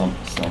some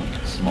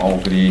small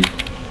Greek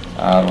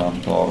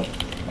island or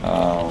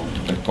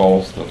the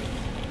coast of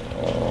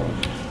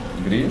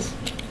Greece.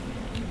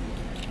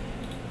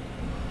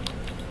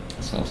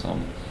 So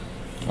some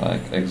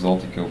like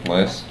exotical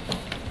place.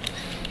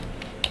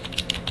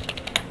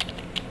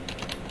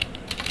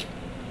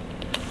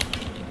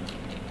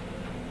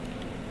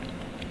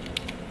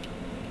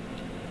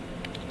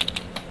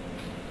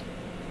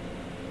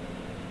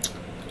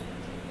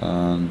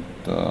 And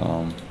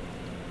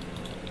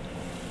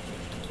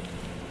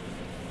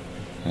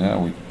yeah,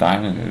 with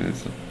timing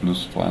it's a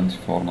plus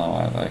 24 now.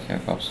 I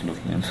have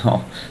absolutely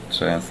no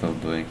chance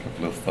of doing a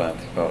plus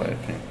 24, I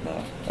think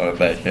now. Or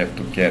they have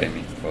to carry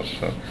me for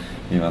sure.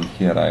 Even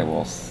here I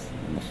was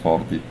in the 4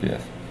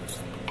 DPS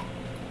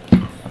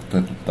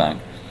after the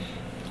tank.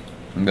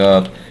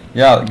 But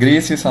yeah,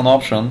 Greece is an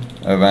option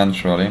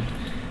eventually,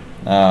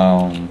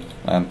 and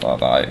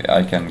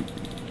I can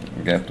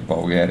get to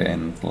Bulgaria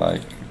in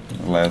like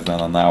less than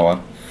an hour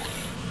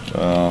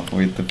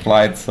with the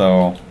flight,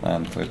 so,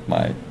 and with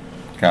my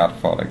car,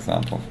 for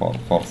example,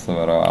 for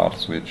several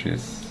hours, which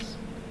is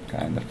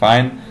kind of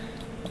fine,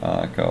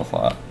 because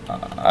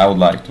I would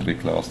like to be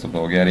close to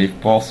Bulgaria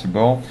if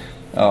possible.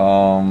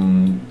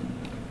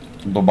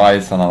 Dubai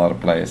is another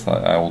place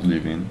I would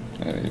live in.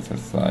 It's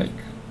just like,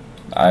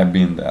 I've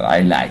been there,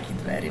 I like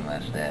it very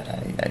much there.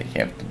 I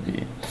have to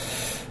be,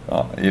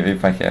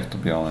 if I have to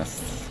be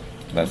honest,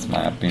 that's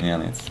my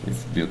opinion. It's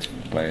a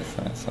beautiful place.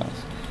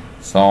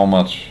 So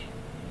much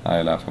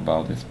I love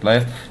about this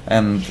place.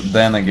 And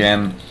then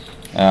again,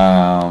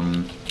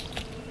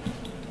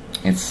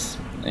 it's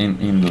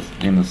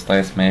in the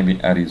States, maybe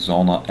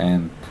Arizona,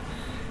 and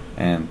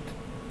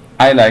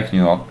I like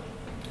New York,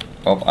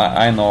 but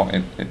I know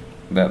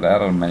that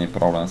there are many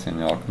problems in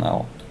New York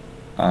now,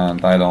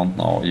 and I don't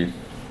know if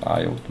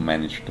I would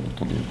manage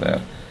to live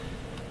there.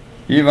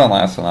 Even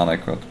as an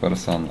adequate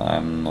person,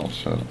 I'm not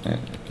sure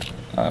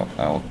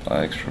I would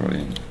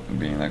actually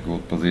be in a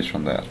good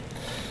position there.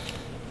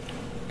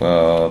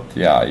 But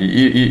yeah,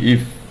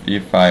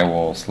 if I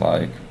was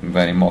like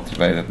very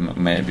motivated,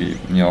 maybe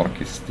New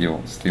York is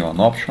still an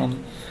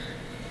option.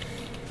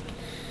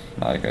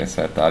 Like I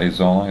said,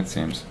 Arizona, it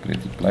seems a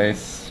pretty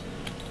place.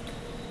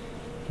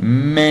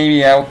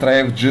 Maybe I'll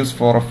try just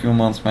for a few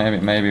months,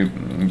 maybe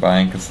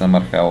buying a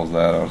summer house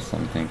there or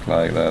something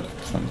like that,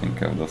 something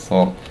of the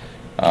sort.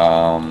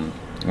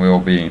 Will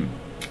be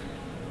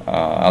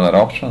other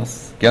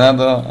options,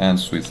 Canada and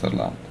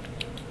Switzerland.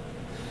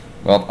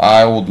 But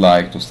I would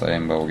like to stay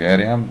in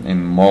Bulgaria.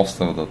 In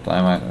most of the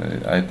time,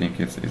 I think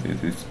it's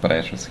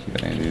precious here.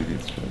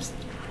 It's just,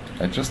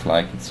 I just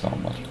like it so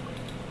much.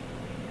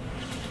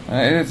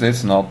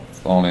 It's not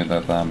only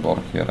that I'm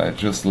born here. I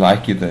just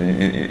like it.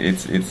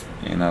 It's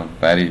in a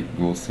very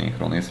good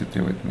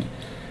synchronicity with me.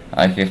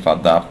 I have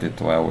adapted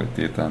well with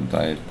it, and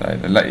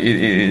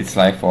it's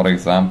like, for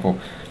example,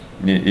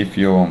 if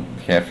you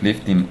have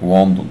lived in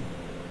London,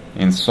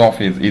 in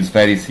Sofia, it's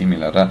very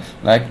similar.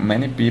 Like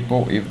many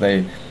people, if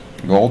they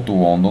go to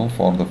London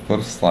for the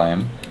first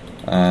time,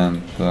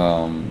 and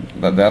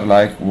they're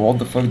like, what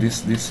the fuck,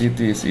 this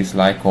city is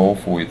like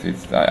awful.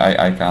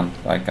 I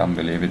can't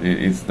believe it.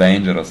 It's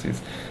dangerous.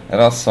 There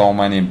are so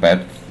many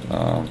bad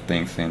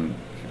things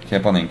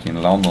happening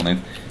in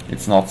London.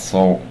 It's not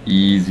so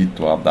easy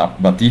to adapt.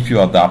 But if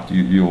you adapt,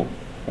 you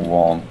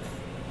want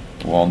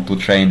to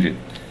change it.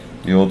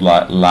 You would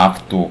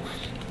love to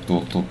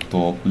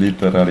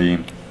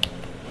literally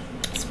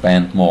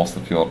spend most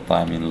of your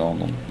time in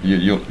London.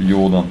 You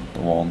wouldn't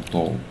want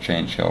to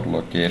change your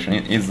location.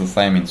 It's the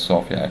same in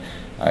Sofia,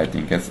 I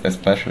think,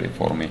 especially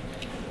for me.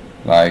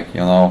 Like,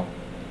 you know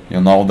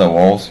the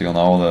walls, you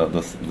know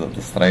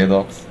the stray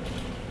dogs.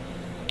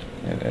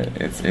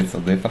 It's a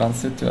different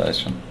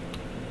situation.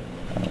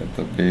 It's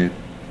a bit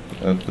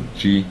of the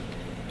G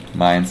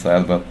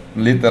mindset, but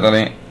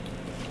literally,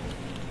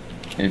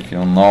 if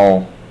you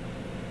know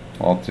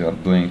what you're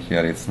doing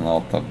here, it's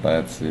not a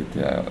bad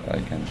city.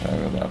 I can tell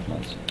you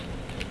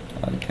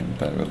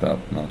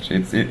that much.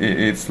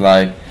 It's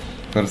like,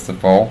 first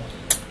of all,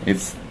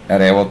 it's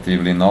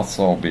relatively not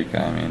so big.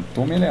 I mean,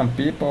 2 million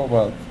people,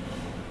 but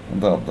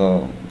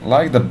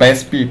the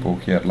best people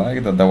here,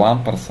 like the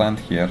 1%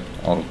 here,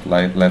 or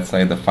like, let's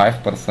say the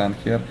 5%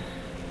 here,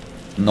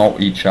 know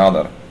each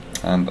other,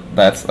 and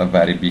that's a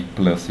very big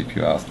plus, if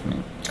you ask me.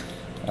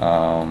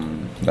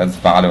 That's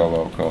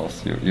valuable,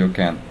 because you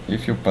can,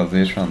 if you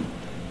position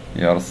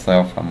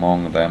yourself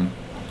among them,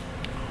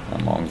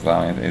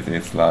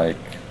 it's like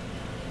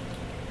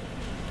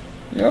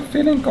you're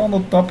feeling on the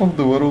top of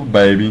the world,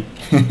 baby.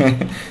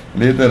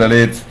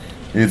 Literally,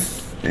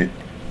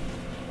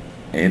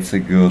 it's a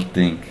good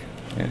thing.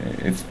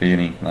 It's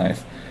feeling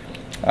nice.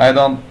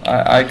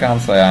 I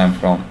can't say I'm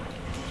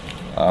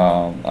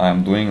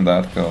doing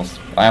that because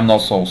I'm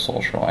not so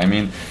social. I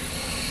mean,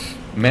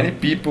 many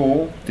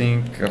people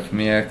think of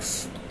me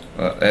as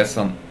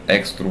an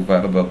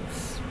extrovert, but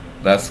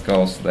that's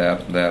because they're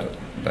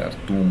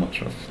too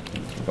much of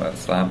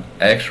introverts. I'm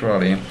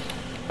actually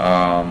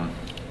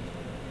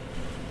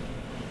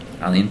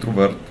an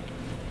introvert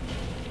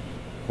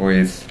who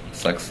is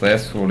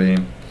successfully,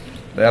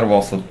 there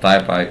was a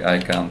type, I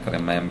can't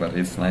remember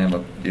its name,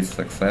 but it's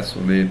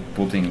successfully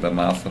putting the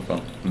mask of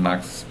an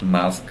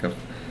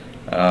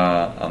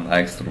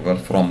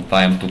extrovert from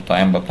time to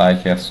time. But I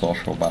have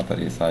social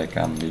batteries. I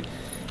can't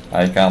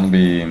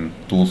be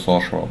too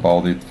social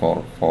about it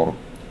for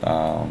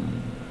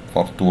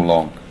too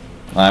long.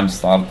 I'm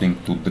starting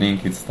to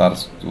drink.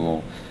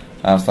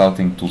 I'm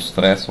starting to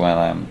stress when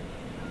I'm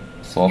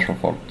social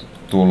for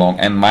too long,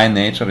 and my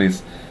nature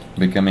is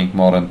becoming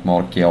more and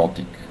more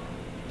chaotic.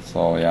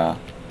 So yeah,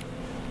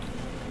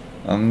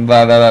 and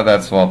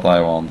that's what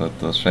I wanted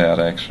to share,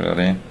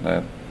 actually.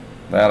 That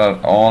there are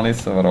only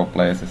several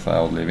places I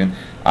would live in.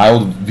 I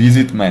would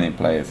visit many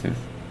places.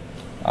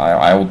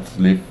 I would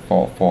live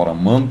for a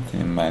month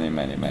in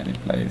many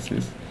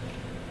places,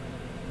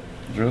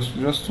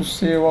 just to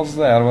see what's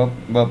there.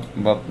 But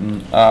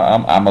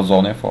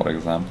Amazonia, for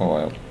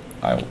example,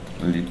 I would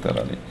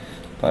literally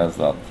test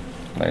that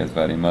place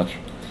very much.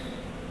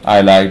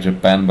 I like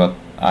Japan, but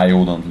I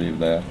wouldn't live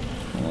there.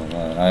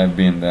 I've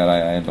been there.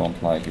 I don't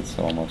like it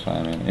so much.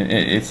 I mean,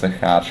 it's a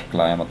harsh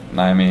climate.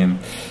 I mean,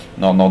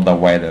 not the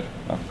weather,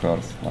 of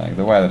course. Like,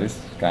 the weather is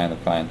kind of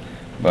fine,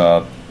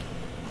 but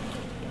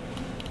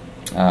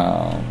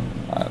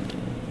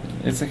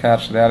it's a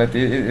harsh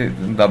reality.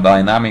 The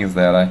dynamics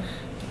there,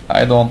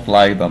 I don't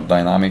like the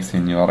dynamics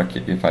in New York.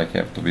 If I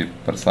have to be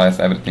precise,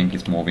 everything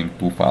is moving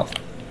too fast.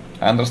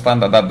 I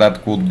understand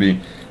that could be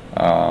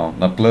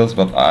a plus,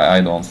 but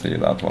I don't see it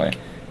that way.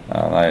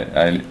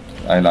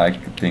 I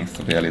like things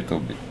to be a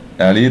little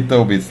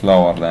bit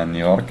slower than New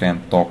York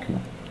and Tokyo.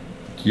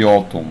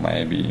 Kyoto,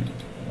 maybe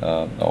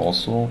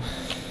also.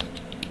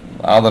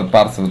 Other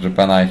parts of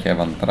Japan I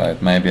haven't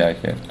tried. Maybe I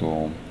have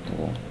to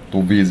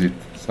visit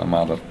some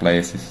other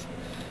places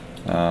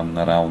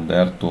around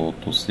there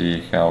to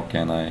see how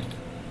can I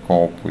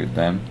cope with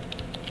them?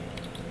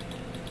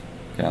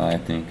 Can I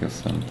think of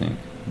something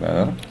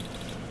better?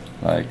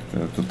 Like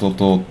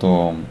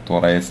to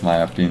raise my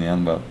opinion,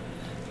 but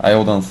I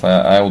wouldn't say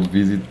I would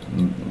visit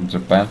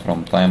Japan from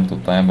time to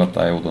time, but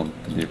I wouldn't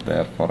live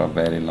there for a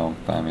very long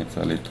time. It's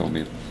a little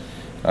bit,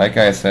 like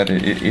I said,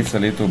 it's a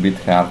little bit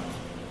hard.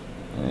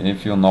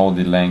 If you know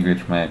the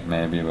language,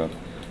 maybe, but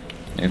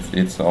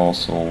it's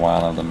also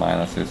one of the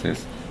minuses.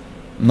 Is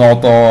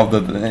not all of the.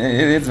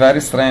 It's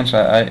very strange.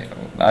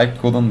 I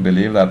couldn't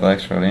believe that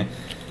actually.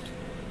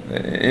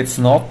 It's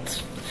not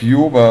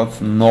few,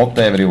 but not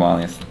everyone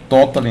is.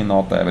 Totally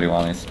not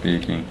everyone is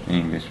speaking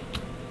English.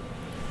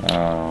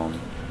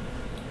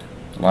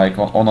 Like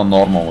on a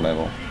normal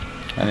level.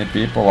 Many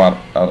people are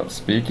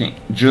speaking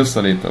just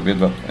a little bit,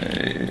 but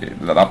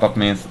that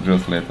means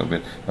just a little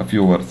bit, a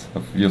few words, a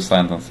few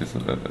sentences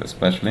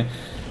especially,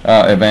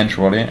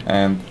 eventually,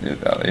 and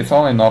it's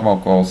only normal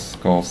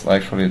cause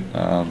actually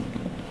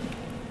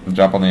the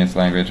Japanese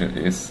language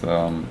is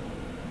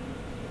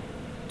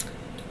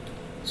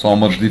so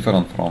much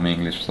different from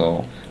English,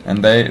 so, and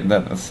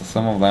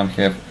some of them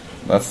have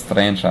that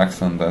strange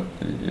accent that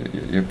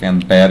you can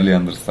barely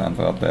understand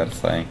what they're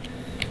saying.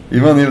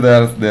 Even if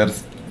they're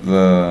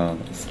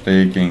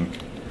speaking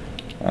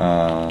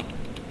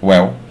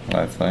well,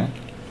 let's say,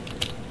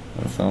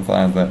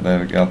 sometimes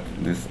they've got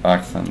this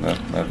accent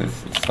that is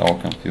so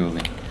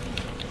confusing.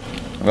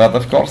 But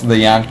of course the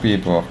young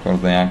people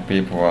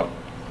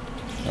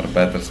are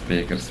better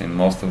speakers in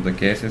most of the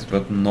cases,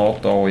 but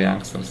not all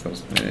youngsters are,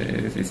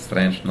 it's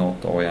strange,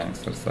 not all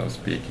youngsters are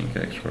speaking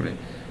actually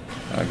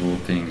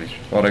good English.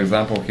 For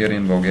example, here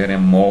in Bulgaria,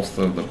 most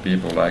of the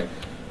people, like,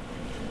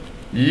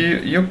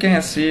 you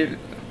can see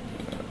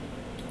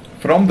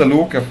from the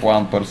look of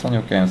one person,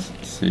 you can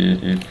see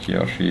if he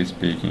or she is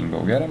speaking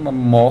Bulgarian, but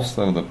most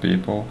of the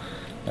people,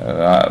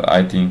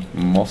 I think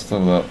most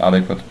of the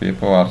adequate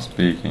people are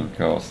speaking,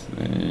 because,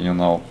 you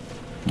know,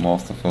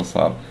 most of us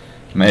are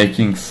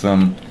making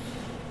some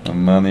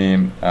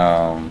money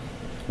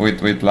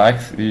with like,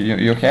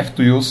 you have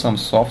to use some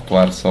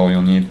software, so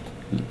you need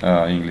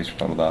English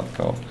for that,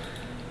 because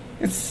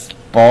it's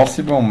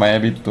possible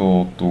maybe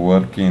to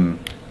work in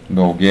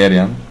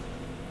Bulgarian,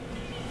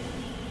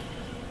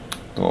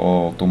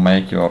 to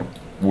make your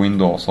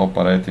Windows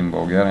operate in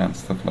Bulgarian and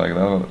stuff like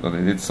that, but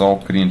it's so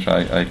cringe.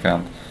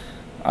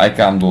 I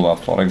can't do that.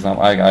 For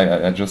example,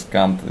 I just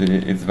can't.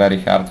 It's very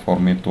hard for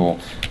me to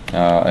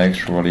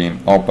actually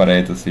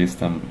operate a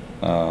system,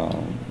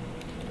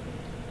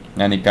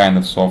 any kind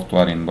of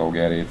software in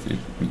Bulgaria.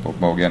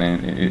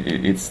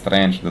 It's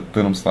strange. The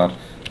terms are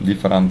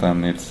different,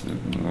 and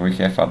we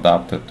have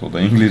adapted to the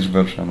English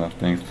version of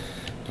things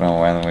from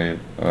when we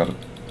were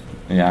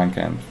young,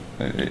 and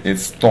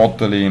it's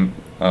totally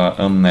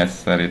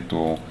unnecessary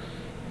to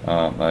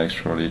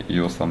actually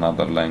use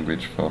another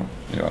language for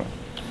your.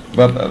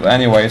 But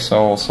anyway,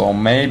 so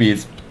maybe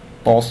it's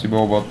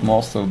possible, but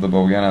most of the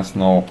Bulgarians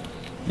know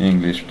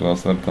English to a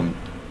certain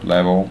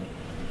level,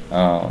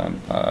 and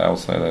I'll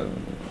say that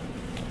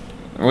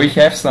we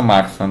have some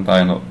accent.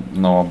 I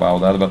know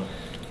about that, but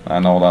I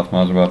know that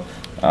much. But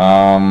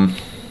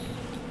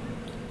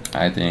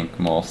I think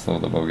most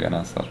of the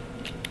Bulgarians are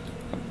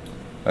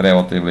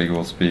relatively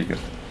good speakers.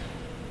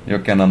 You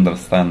can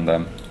understand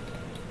them,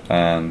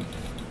 and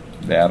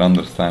they are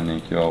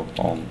understanding you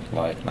on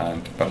like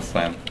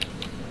 90%.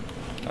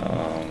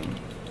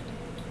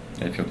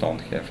 If you don't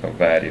have a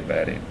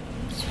very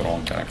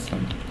strong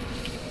accent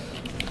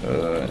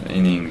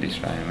in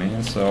English, I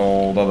mean,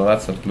 so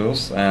that's a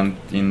plus. And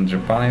in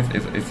Japan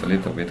it's a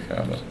little bit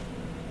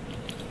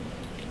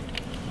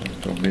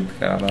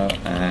harder,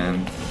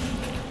 and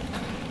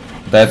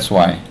that's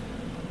why.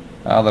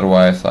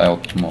 Otherwise, I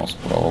would most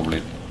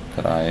probably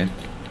try it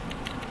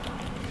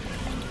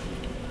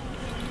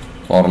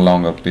for a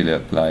longer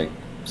period, like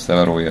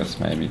several years,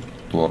 maybe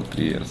 2 or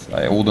 3 years.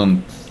 I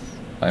wouldn't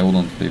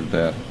live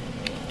there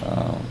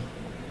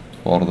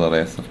for the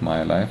rest of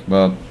my life,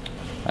 but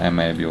I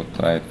maybe would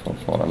try it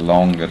for a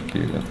longer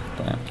period of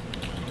time.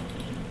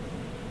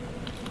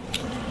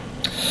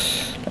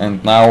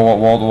 And now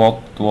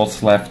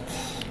what's left?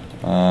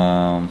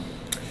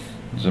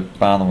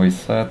 Japan, we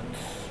said.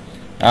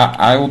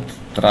 I would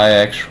try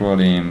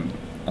actually.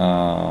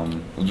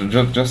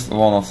 Just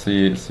wanna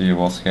see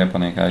what's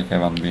happening. I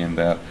haven't been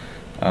there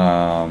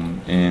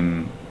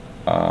in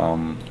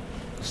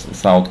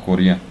South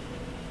Korea.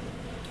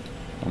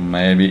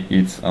 Maybe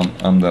it's an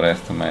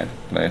underestimated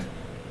place.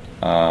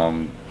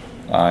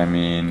 I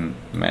mean,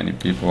 many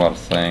people are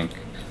saying,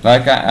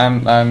 like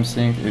I'm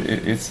saying,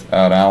 it's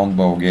around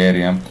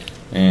Bulgaria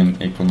in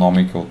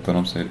economical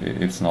terms.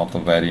 It's not a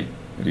very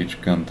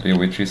rich country,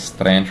 which is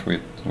strange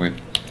with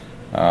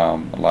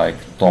like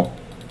top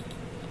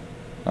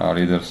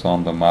leaders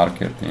on the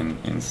market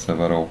in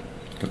several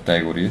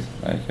categories.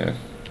 I have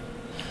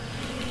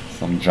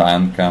some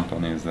giant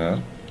companies there,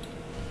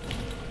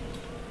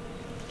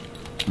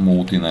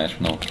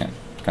 multinational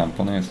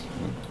companies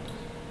with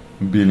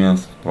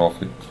billions of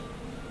profit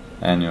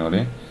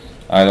annually.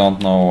 I don't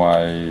know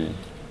why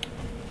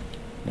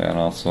they're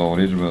not so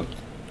rich, but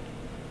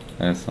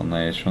as a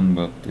nation,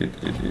 but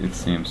it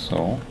seems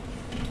so.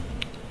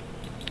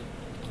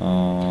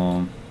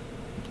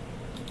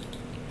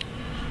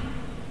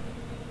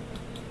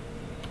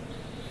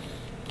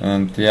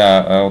 And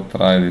yeah, I'll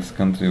try this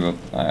country, but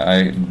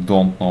I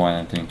don't know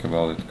anything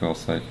about it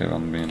because I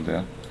haven't been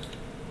there.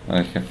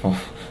 I have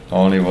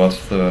only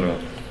watched several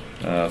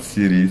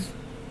series,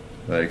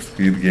 like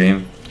Squid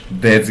Game,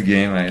 Dead's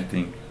Game, I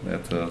think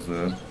that was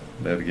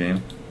that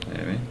game,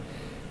 maybe.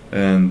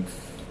 And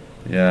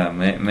yeah,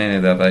 many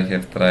that I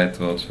have tried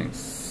watching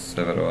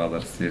several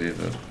other series,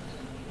 but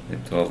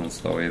it wasn't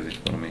so easy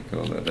for me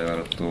because they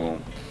were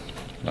too,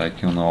 like,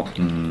 you know,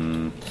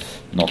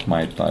 not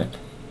my type.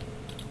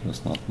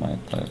 It's not my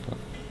type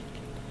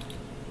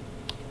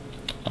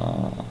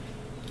of,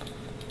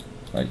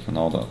 like, you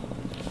know,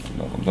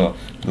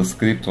 the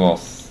script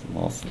was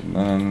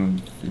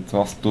it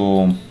was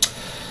too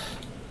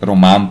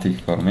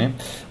romantic for me.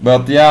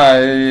 But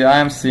yeah,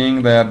 I'm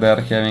seeing that they're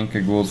having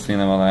a good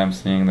cinema. I'm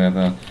seeing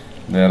that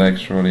they're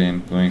actually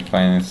doing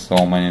fine in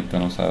so many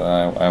terms.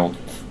 I would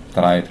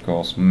try it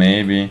because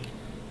maybe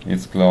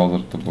it's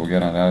closer to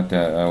Bulgarian reality.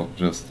 I would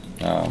just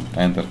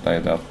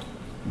entertain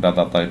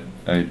that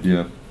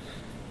idea.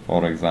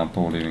 For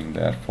example, living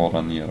there for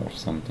a year or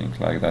something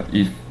like that.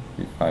 If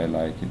I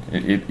like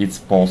it, it's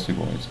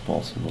possible. It's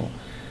possible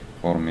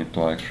for me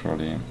to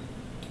actually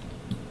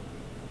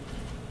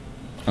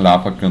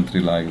love a country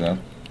like that.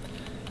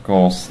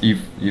 Because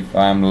if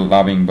I'm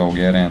loving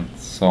Bulgaria and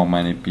so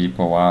many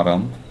people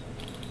aren't,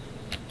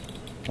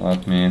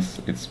 that means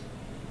it's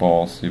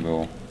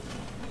possible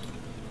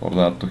for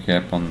that to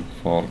happen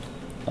for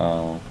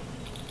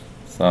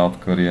South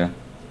Korea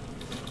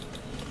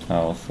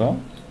also.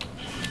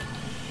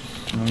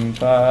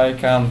 And I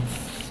can't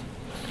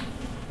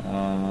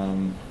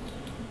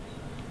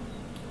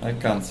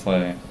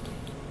say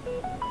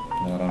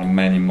there are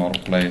many more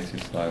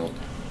places I would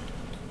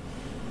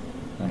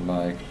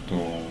like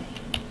to.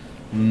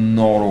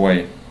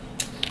 Norway,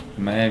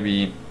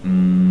 maybe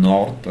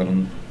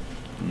northern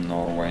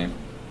Norway,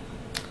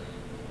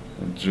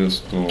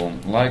 just to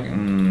like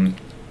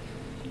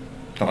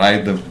try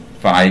the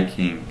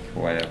Viking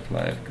way of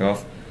life,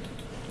 because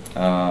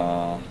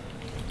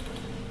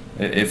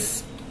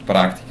it's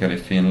practically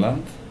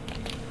Finland,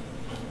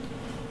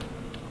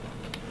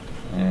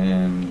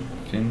 and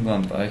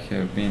Finland I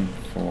have been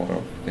for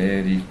a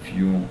very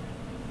few,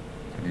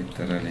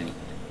 literally,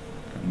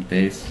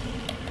 days,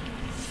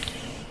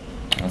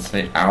 I'd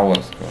say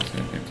hours, because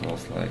it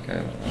was like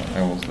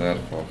I was there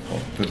for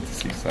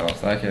 36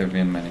 hours. I have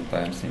been many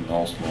times in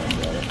Oslo on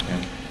the other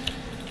hand,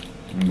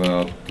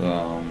 but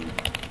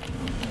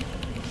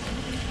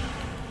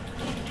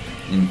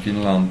in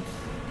Finland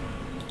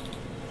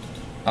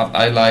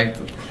I liked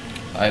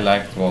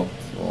what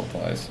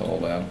I saw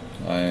there.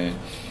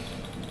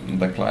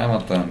 The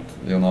climate, and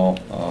you know,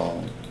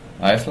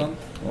 Iceland,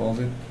 was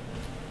it?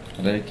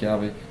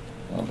 Reykjavik.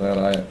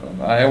 There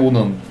I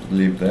wouldn't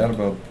live there,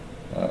 but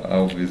I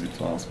would visit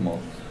once more,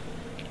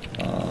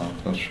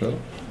 for sure.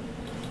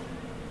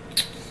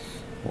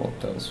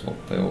 What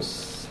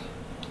else?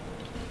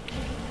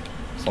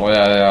 So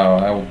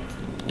yeah, I would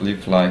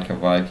live like a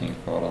Viking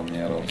for a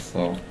year or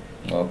so,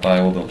 but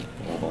I wouldn't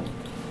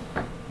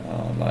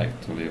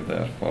like to live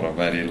there for a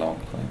very long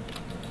time.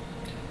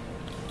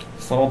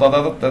 So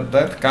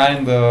that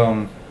kind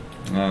of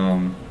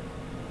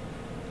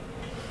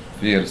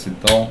fears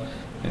it all.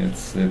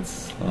 It's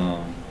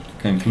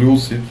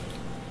conclusive.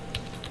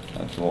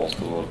 That was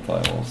the word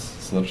I was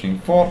searching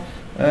for.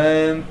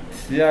 And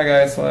yeah,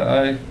 guys,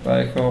 I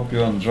hope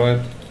you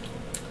enjoyed,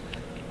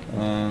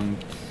 and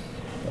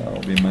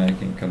I'll be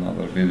making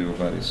another video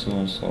very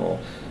soon, so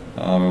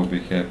I will be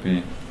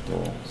happy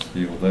to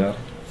see you there,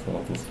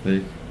 so to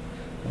speak,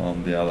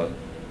 on the other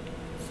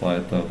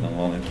side of the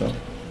monitor.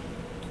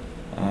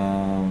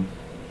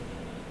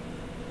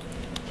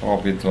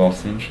 Hope it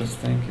was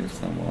interesting. If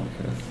someone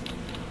has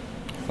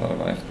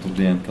survived to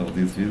the end of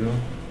this video,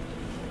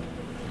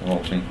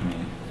 watching me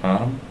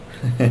farm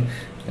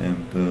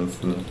and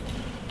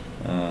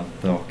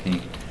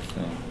talking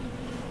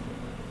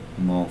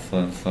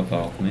nonsense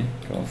about me,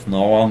 because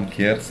no one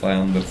cares, I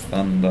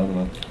understand that,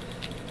 but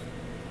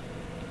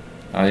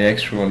I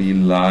actually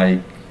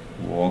like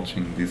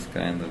watching this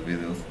kind of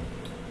videos.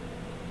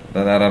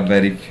 There are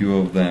very few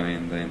of them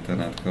in the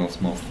internet, because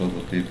most of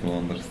the people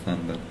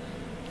understand that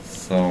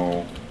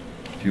so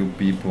few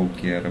people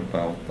care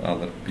about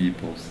other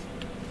people's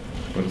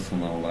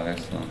personal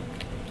lives and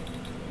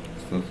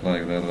stuff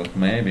like that, but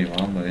maybe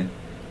one day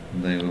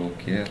they will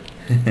care.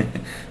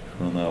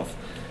 Who knows?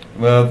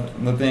 But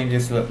the thing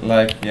is,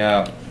 like,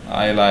 yeah,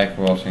 I like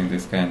watching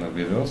this kind of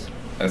videos,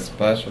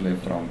 especially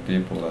from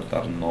people that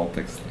are not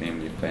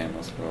extremely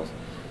famous, because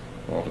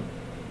for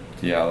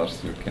the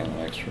others you can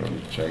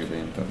actually check the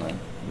internet,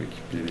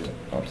 Wikipedia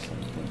or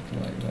something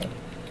like that,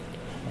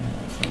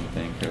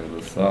 something of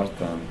the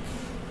sort, and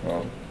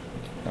for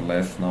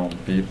less known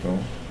people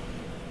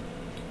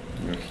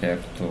you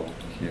have to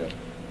hear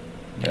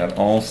their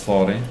own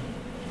story,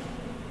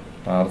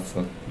 parts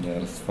of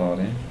their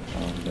story,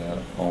 on their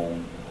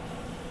own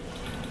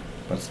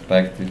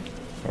perspective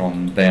from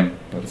them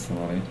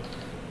personally,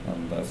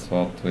 and that's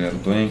what we are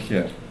doing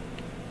here.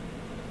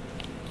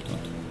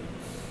 And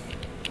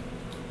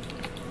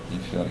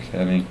if you are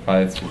having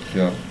fights with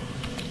your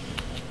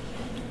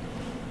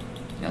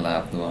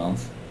loved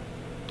ones,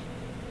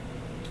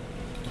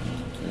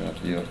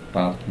 your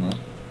partner,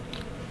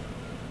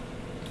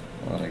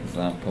 for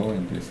example,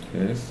 in this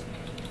case,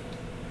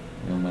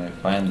 you may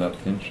find that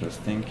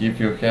interesting. If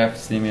you have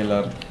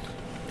similar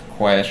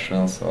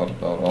questions or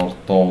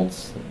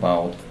thoughts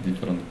about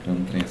different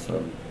countries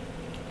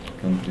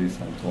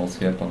and what's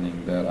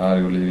happening there, are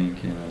you living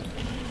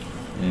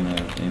in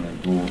a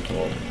good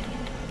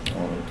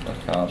or a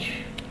harsh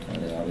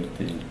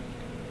reality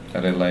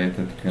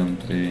related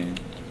country?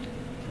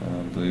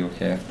 Do you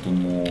have to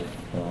move?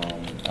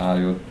 Are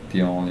you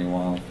the only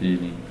one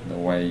feeling the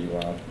way you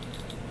are?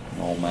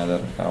 No matter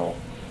how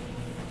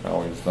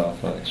is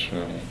that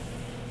actually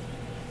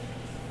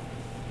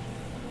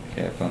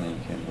happening,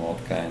 in what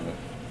kind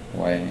of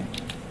way,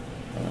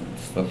 and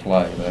stuff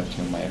like that.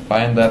 You may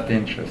find that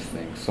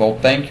interesting. So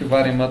thank you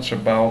very much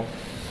about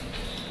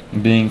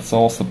being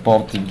so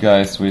supportive,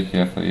 guys. We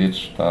have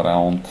reached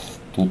around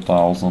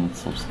 2000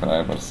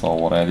 subscribers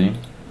already,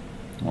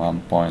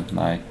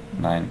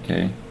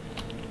 1.9k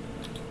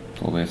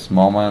to this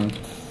moment,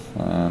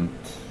 and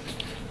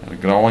we're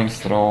growing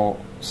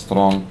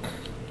strong.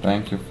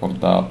 Thank you for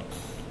that,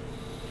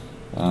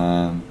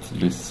 and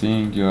be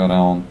seeing you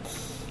around.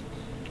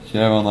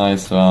 Have a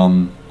nice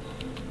one.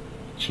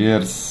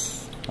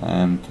 Cheers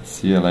and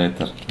see you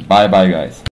later. Bye bye, guys.